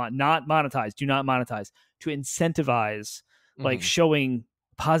 incentivize, not monetize, do not monetize, to incentivize like showing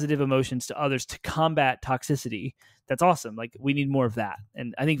positive emotions to others to combat toxicity. That's awesome. Like we need more of that,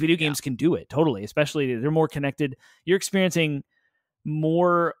 and I think video games can do it totally. Especially they're more connected. You're experiencing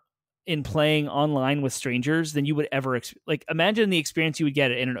more in playing online with strangers than you would ever like. Imagine the experience you would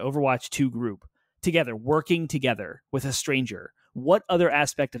get in an Overwatch 2 group together, working together with a stranger. What other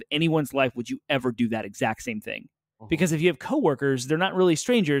aspect of anyone's life would you ever do that exact same thing? Because if you have coworkers, they're not really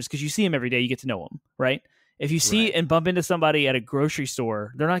strangers because you see them every day, you get to know them, right? If you see and bump into somebody at a grocery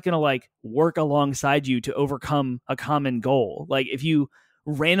store, they're not going to like work alongside you to overcome a common goal. Like if you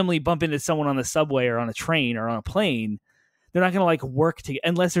randomly bump into someone on the subway or on a train or on a plane, they're not going to like work together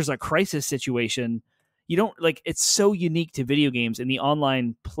unless there's a crisis situation. You don't like, it's so unique to video games and the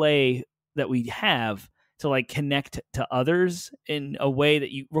online play that we have to like connect to others in a way that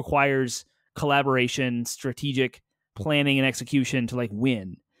requires collaboration, strategic planning and execution to like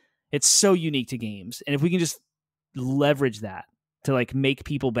win. It's so unique to games. And if we can just leverage that to like make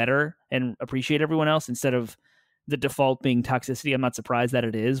people better and appreciate everyone else instead of the default being toxicity, I'm not surprised that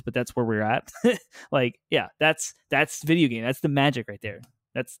it is, but that's where we're at. Like, yeah, that's video game. That's the magic right there.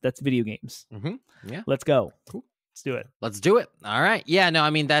 That's video games. Yeah. Let's go. Cool. Let's do it. Let's do it. All right. Yeah, no, I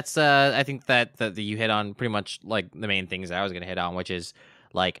mean, that's, I think that you hit on pretty much like the main things I was going to hit on, which is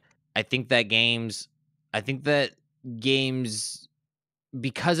like, I think that games,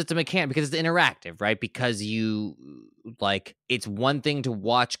 because it's a mechanic, because it's interactive, right? Because you like, it's one thing to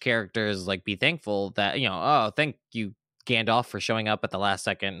watch characters like be thankful that, you know, oh, thank you, Gandalf, for showing up at the last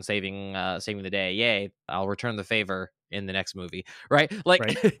second and saving the day. Yay, I'll return the favor in the next movie, right? Like,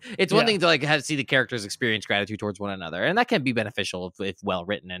 it's one thing to like see the characters experience gratitude towards one another, and that can be beneficial if well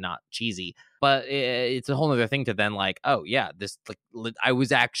written and not cheesy. But it's a whole other thing to then like, oh yeah, this like I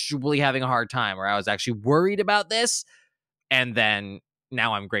was actually having a hard time, or I was actually worried about this, and then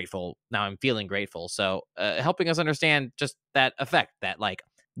now I'm grateful. Now I'm feeling grateful. So helping us understand just that effect that like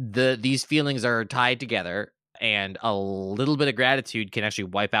these feelings are tied together, and a little bit of gratitude can actually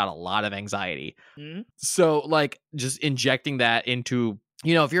wipe out a lot of anxiety. So like just injecting that into,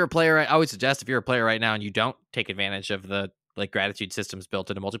 you know, if you're a player, I would suggest if you're a player right now and you don't take advantage of the like gratitude systems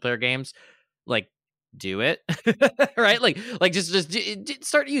built into multiplayer games, like do it. Right? Like just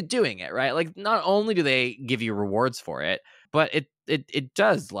start you doing it, right? Like not only do they give you rewards for it, but it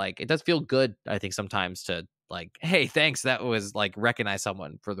does feel good, I think, sometimes to like, hey, thanks, that was like recognize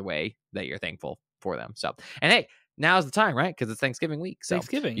someone for the way that you're thankful for them. So, and hey, now's the time, right? Because it's Thanksgiving week. So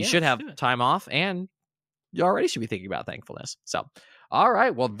you should have time off, and you already should be thinking about thankfulness. So, all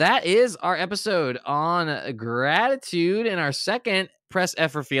right. Well, that is our episode on gratitude and our second Press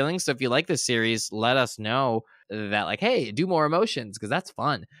F for feelings. So if you like this series, let us know that, like, hey, do more emotions, because that's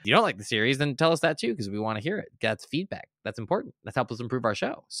fun. If you don't like the series, then tell us that too, because we want to hear it. That's feedback. That's important. That helps us improve our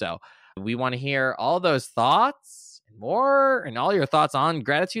show. So we want to hear all those thoughts and more, and all your thoughts on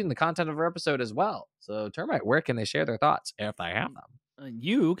gratitude and the content of our episode as well. So Termite, where can they share their thoughts if they have them?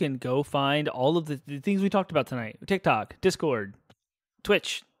 You can go find all of the things we talked about tonight: TikTok, Discord,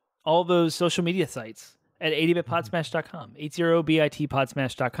 Twitch, all those social media sites at 80bitpodsmash.com,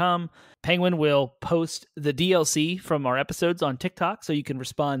 80bitpodsmash.com. Penguin will post the DLC from our episodes on TikTok, so you can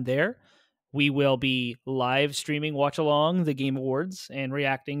respond there. We will be live streaming Watch Along the Game Awards and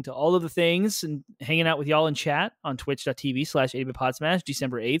reacting to all of the things and hanging out with y'all in chat on twitch.tv/80bitpodsmash,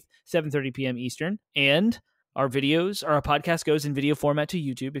 December 8th, 7:30 p.m. Eastern. And our podcast goes in video format to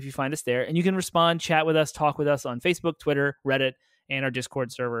YouTube if you find us there. And you can respond, chat with us, talk with us on Facebook, Twitter, Reddit, and our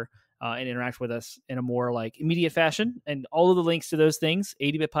Discord server, and interact with us in a more like immediate fashion. And all of the links to those things,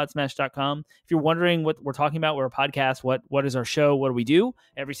 80bitpodsmash.com. If you're wondering what we're talking about, we're a podcast. What is our show? What do we do?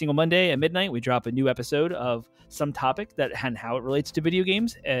 Every single Monday at midnight, we drop a new episode of some topic and how it relates to video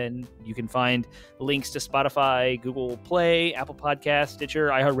games. And you can find links to Spotify, Google Play, Apple Podcasts, Stitcher,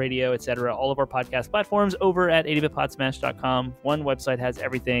 iHeartRadio, etc. All of our podcast platforms over at 80bitpodsmash.com. One website has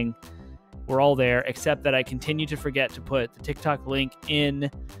everything. We're all there, except that I continue to forget to put the TikTok link in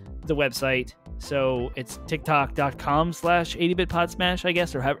the website. So it's tiktok.com/80bitpodsmash, I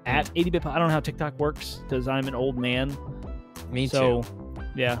guess, or at 80bit. I don't know how TikTok works because I'm an old man. Me too. So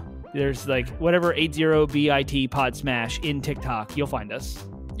yeah, there's like whatever 80bit podsmash in TikTok. You'll find us.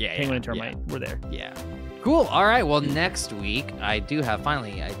 Yeah. Penguin and Termite. We're there. Yeah. Cool. All right. Well, next week I do have,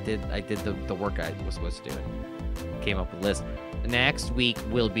 finally, I did the work I was supposed to do. Came up with a list. Next week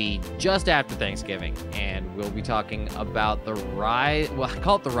will be just after Thanksgiving, and we'll be talking about the rise, well, I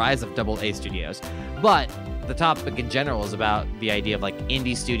call it the rise of AA studios, but the topic in general is about the idea of like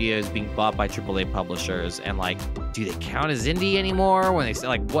indie studios being bought by AAA publishers, and like, do they count as indie anymore when they say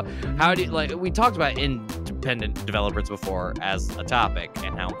like, what, how do you, like, we talked about independent developers before as a topic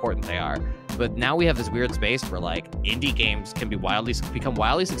and how important they are, but now we have this weird space where like indie games can become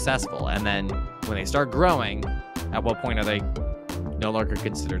wildly successful, and then when they start growing, at what point are they no longer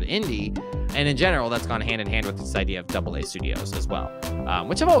considered indie. And in general, that's gone hand in hand with this idea of AA studios as well,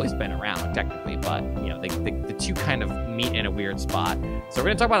 which have always been around technically, but the two kind of meet in a weird spot. So we're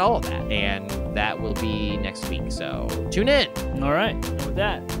going to talk about all of that, and that will be next week. So tune in. All right. With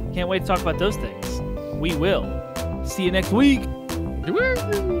that, can't wait to talk about those things. We will. See you next week.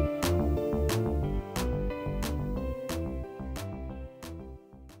 Woo!